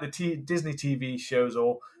 it's like the Disney TV shows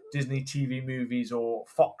or Disney TV movies or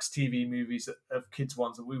Fox TV movies of kids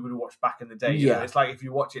ones that we would have watched back in the day. It's like if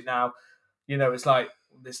you watch it now, it's like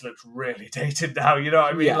this looks really dated now. You know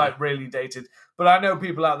what I mean? Really dated. But I know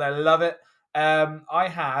people out there love it.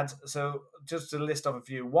 So just to list off a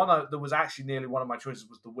few. One that was actually nearly one of my choices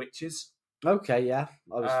was The Witches. Okay, yeah.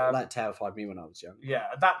 Um, That terrified me when I was young. Yeah,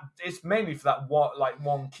 that it's mainly for that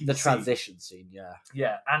one key The scene. transition scene, yeah.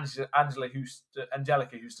 Yeah,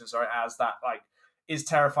 Angelica Houston, sorry, as that like is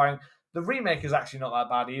terrifying. The remake is actually not that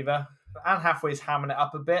bad either. Anne Hathaway's hamming it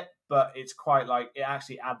up a bit, but it's quite like it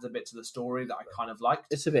actually adds a bit to the story that I kind of liked.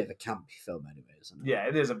 It's a bit of a campy film anyway, isn't it? Yeah,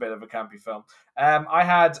 it is a bit of a campy film. I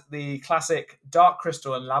had the classic Dark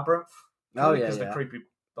Crystal and Labyrinth. Oh, yeah, because yeah.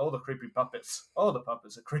 all the creepy puppets. All the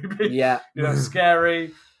puppets are creepy. Yeah.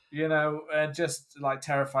 Scary. Just like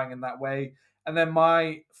terrifying in that way. And then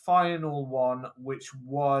my final one, which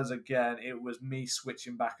was again, it was me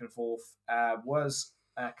switching back and forth, was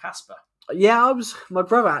Casper. Yeah, my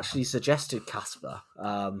brother actually suggested Casper,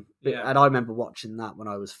 Yeah. and I remember watching that when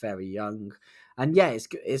I was very young. And yeah,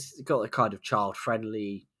 it's got a kind of child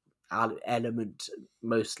friendly element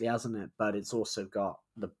mostly, hasn't it? But it's also got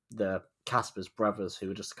the Casper's brothers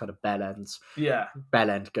who are just kind of bell end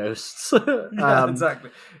ghosts. Yeah,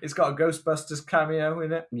 exactly. It's got a Ghostbusters cameo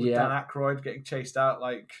in it with Yeah. Dan Aykroyd getting chased out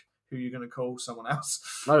like who you're going to call someone else.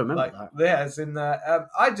 I remember that. Yeah, it's in there.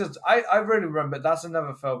 I really remember. That's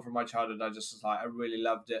another film from my childhood. I just was like, I really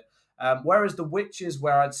loved it. Whereas The Witches,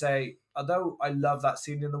 where I'd say, although I love that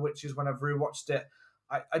scene in The Witches when I've rewatched it,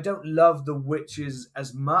 I don't love The Witches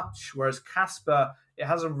as much. Whereas Casper, it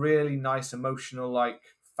has a really nice emotional, like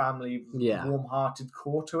family, warm-hearted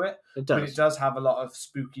core to it. It does. But it does have a lot of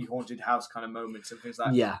spooky haunted house kind of moments and things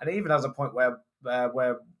like that. Yeah. And it even has a point where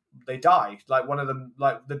they die. Like one of them,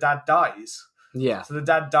 like the dad dies. Yeah. So the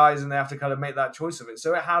dad dies and they have to kind of make that choice of it.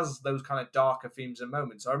 So it has those kind of darker themes and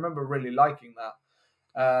moments. So I remember really liking that.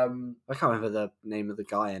 I can't remember the name of the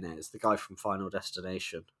guy in it. It's the guy from Final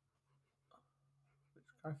Destination.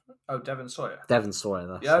 Oh, Devon Sawyer. Devon Sawyer.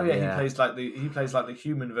 That's He plays like the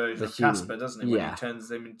human version of Casper, doesn't he? When he turns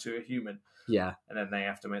them into a human. Yeah. And then they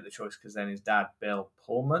have to make the choice because then his dad, Bill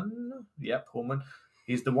Pullman. Yeah, Pullman.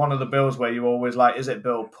 He's the one of the Bills where you always like, is it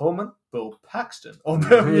Bill Pullman, Bill Paxton, or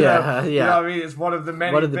Bill? You know what I mean? It's one of the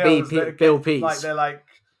many Bills Bill Pease. Like they're like,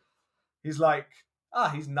 he's like,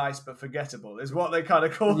 he's nice but forgettable is what they kind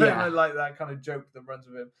of call him, and like that kind of joke that runs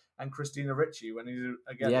with him. And Christina Ricci when he's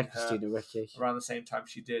again, Christina Ricci around the same time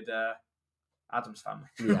she did Addams Family.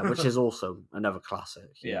 Yeah, which is also another classic.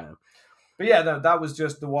 You know. But yeah, no, that was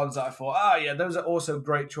just the ones that I thought, those are also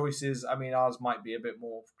great choices. I mean, ours might be a bit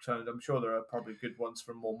more turned. I'm sure there are probably good ones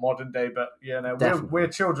from more modern day, but we're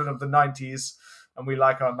children of the 90s and we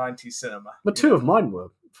like our 90s cinema. But two of mine were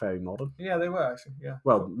very modern. Yeah, they were actually, yeah.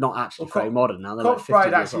 Well, not actually very modern now. They're Corpse like 50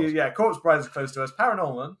 Bride years old. Corpse Bride is close to us.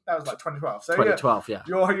 Paranorman, that was like 2012. So 2012, yeah.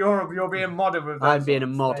 You're being modern with those. I'm being a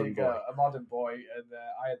modern boy. A modern boy, and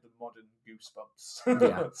I had the modern goosebumps.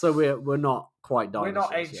 Yeah, so we're not quite dinosaurs. We're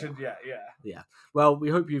not ancient yet, yeah. Well, we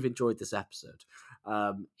hope you've enjoyed this episode.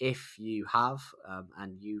 If you have,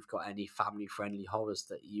 and you've got any family-friendly horrors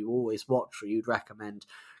that you always watch or you'd recommend,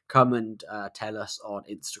 come and tell us on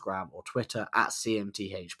Instagram or Twitter at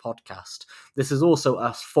CMTH Podcast. This is also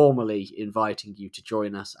us formally inviting you to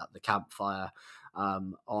join us at the campfire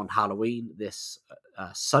on Halloween this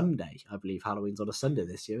Sunday. I believe Halloween's on a Sunday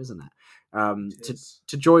this year, isn't it?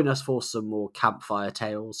 To join us for some more campfire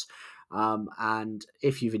tales. And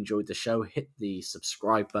if you've enjoyed the show, hit the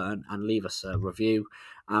subscribe button and leave us a review.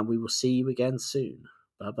 And we will see you again soon.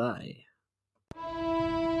 Bye-bye.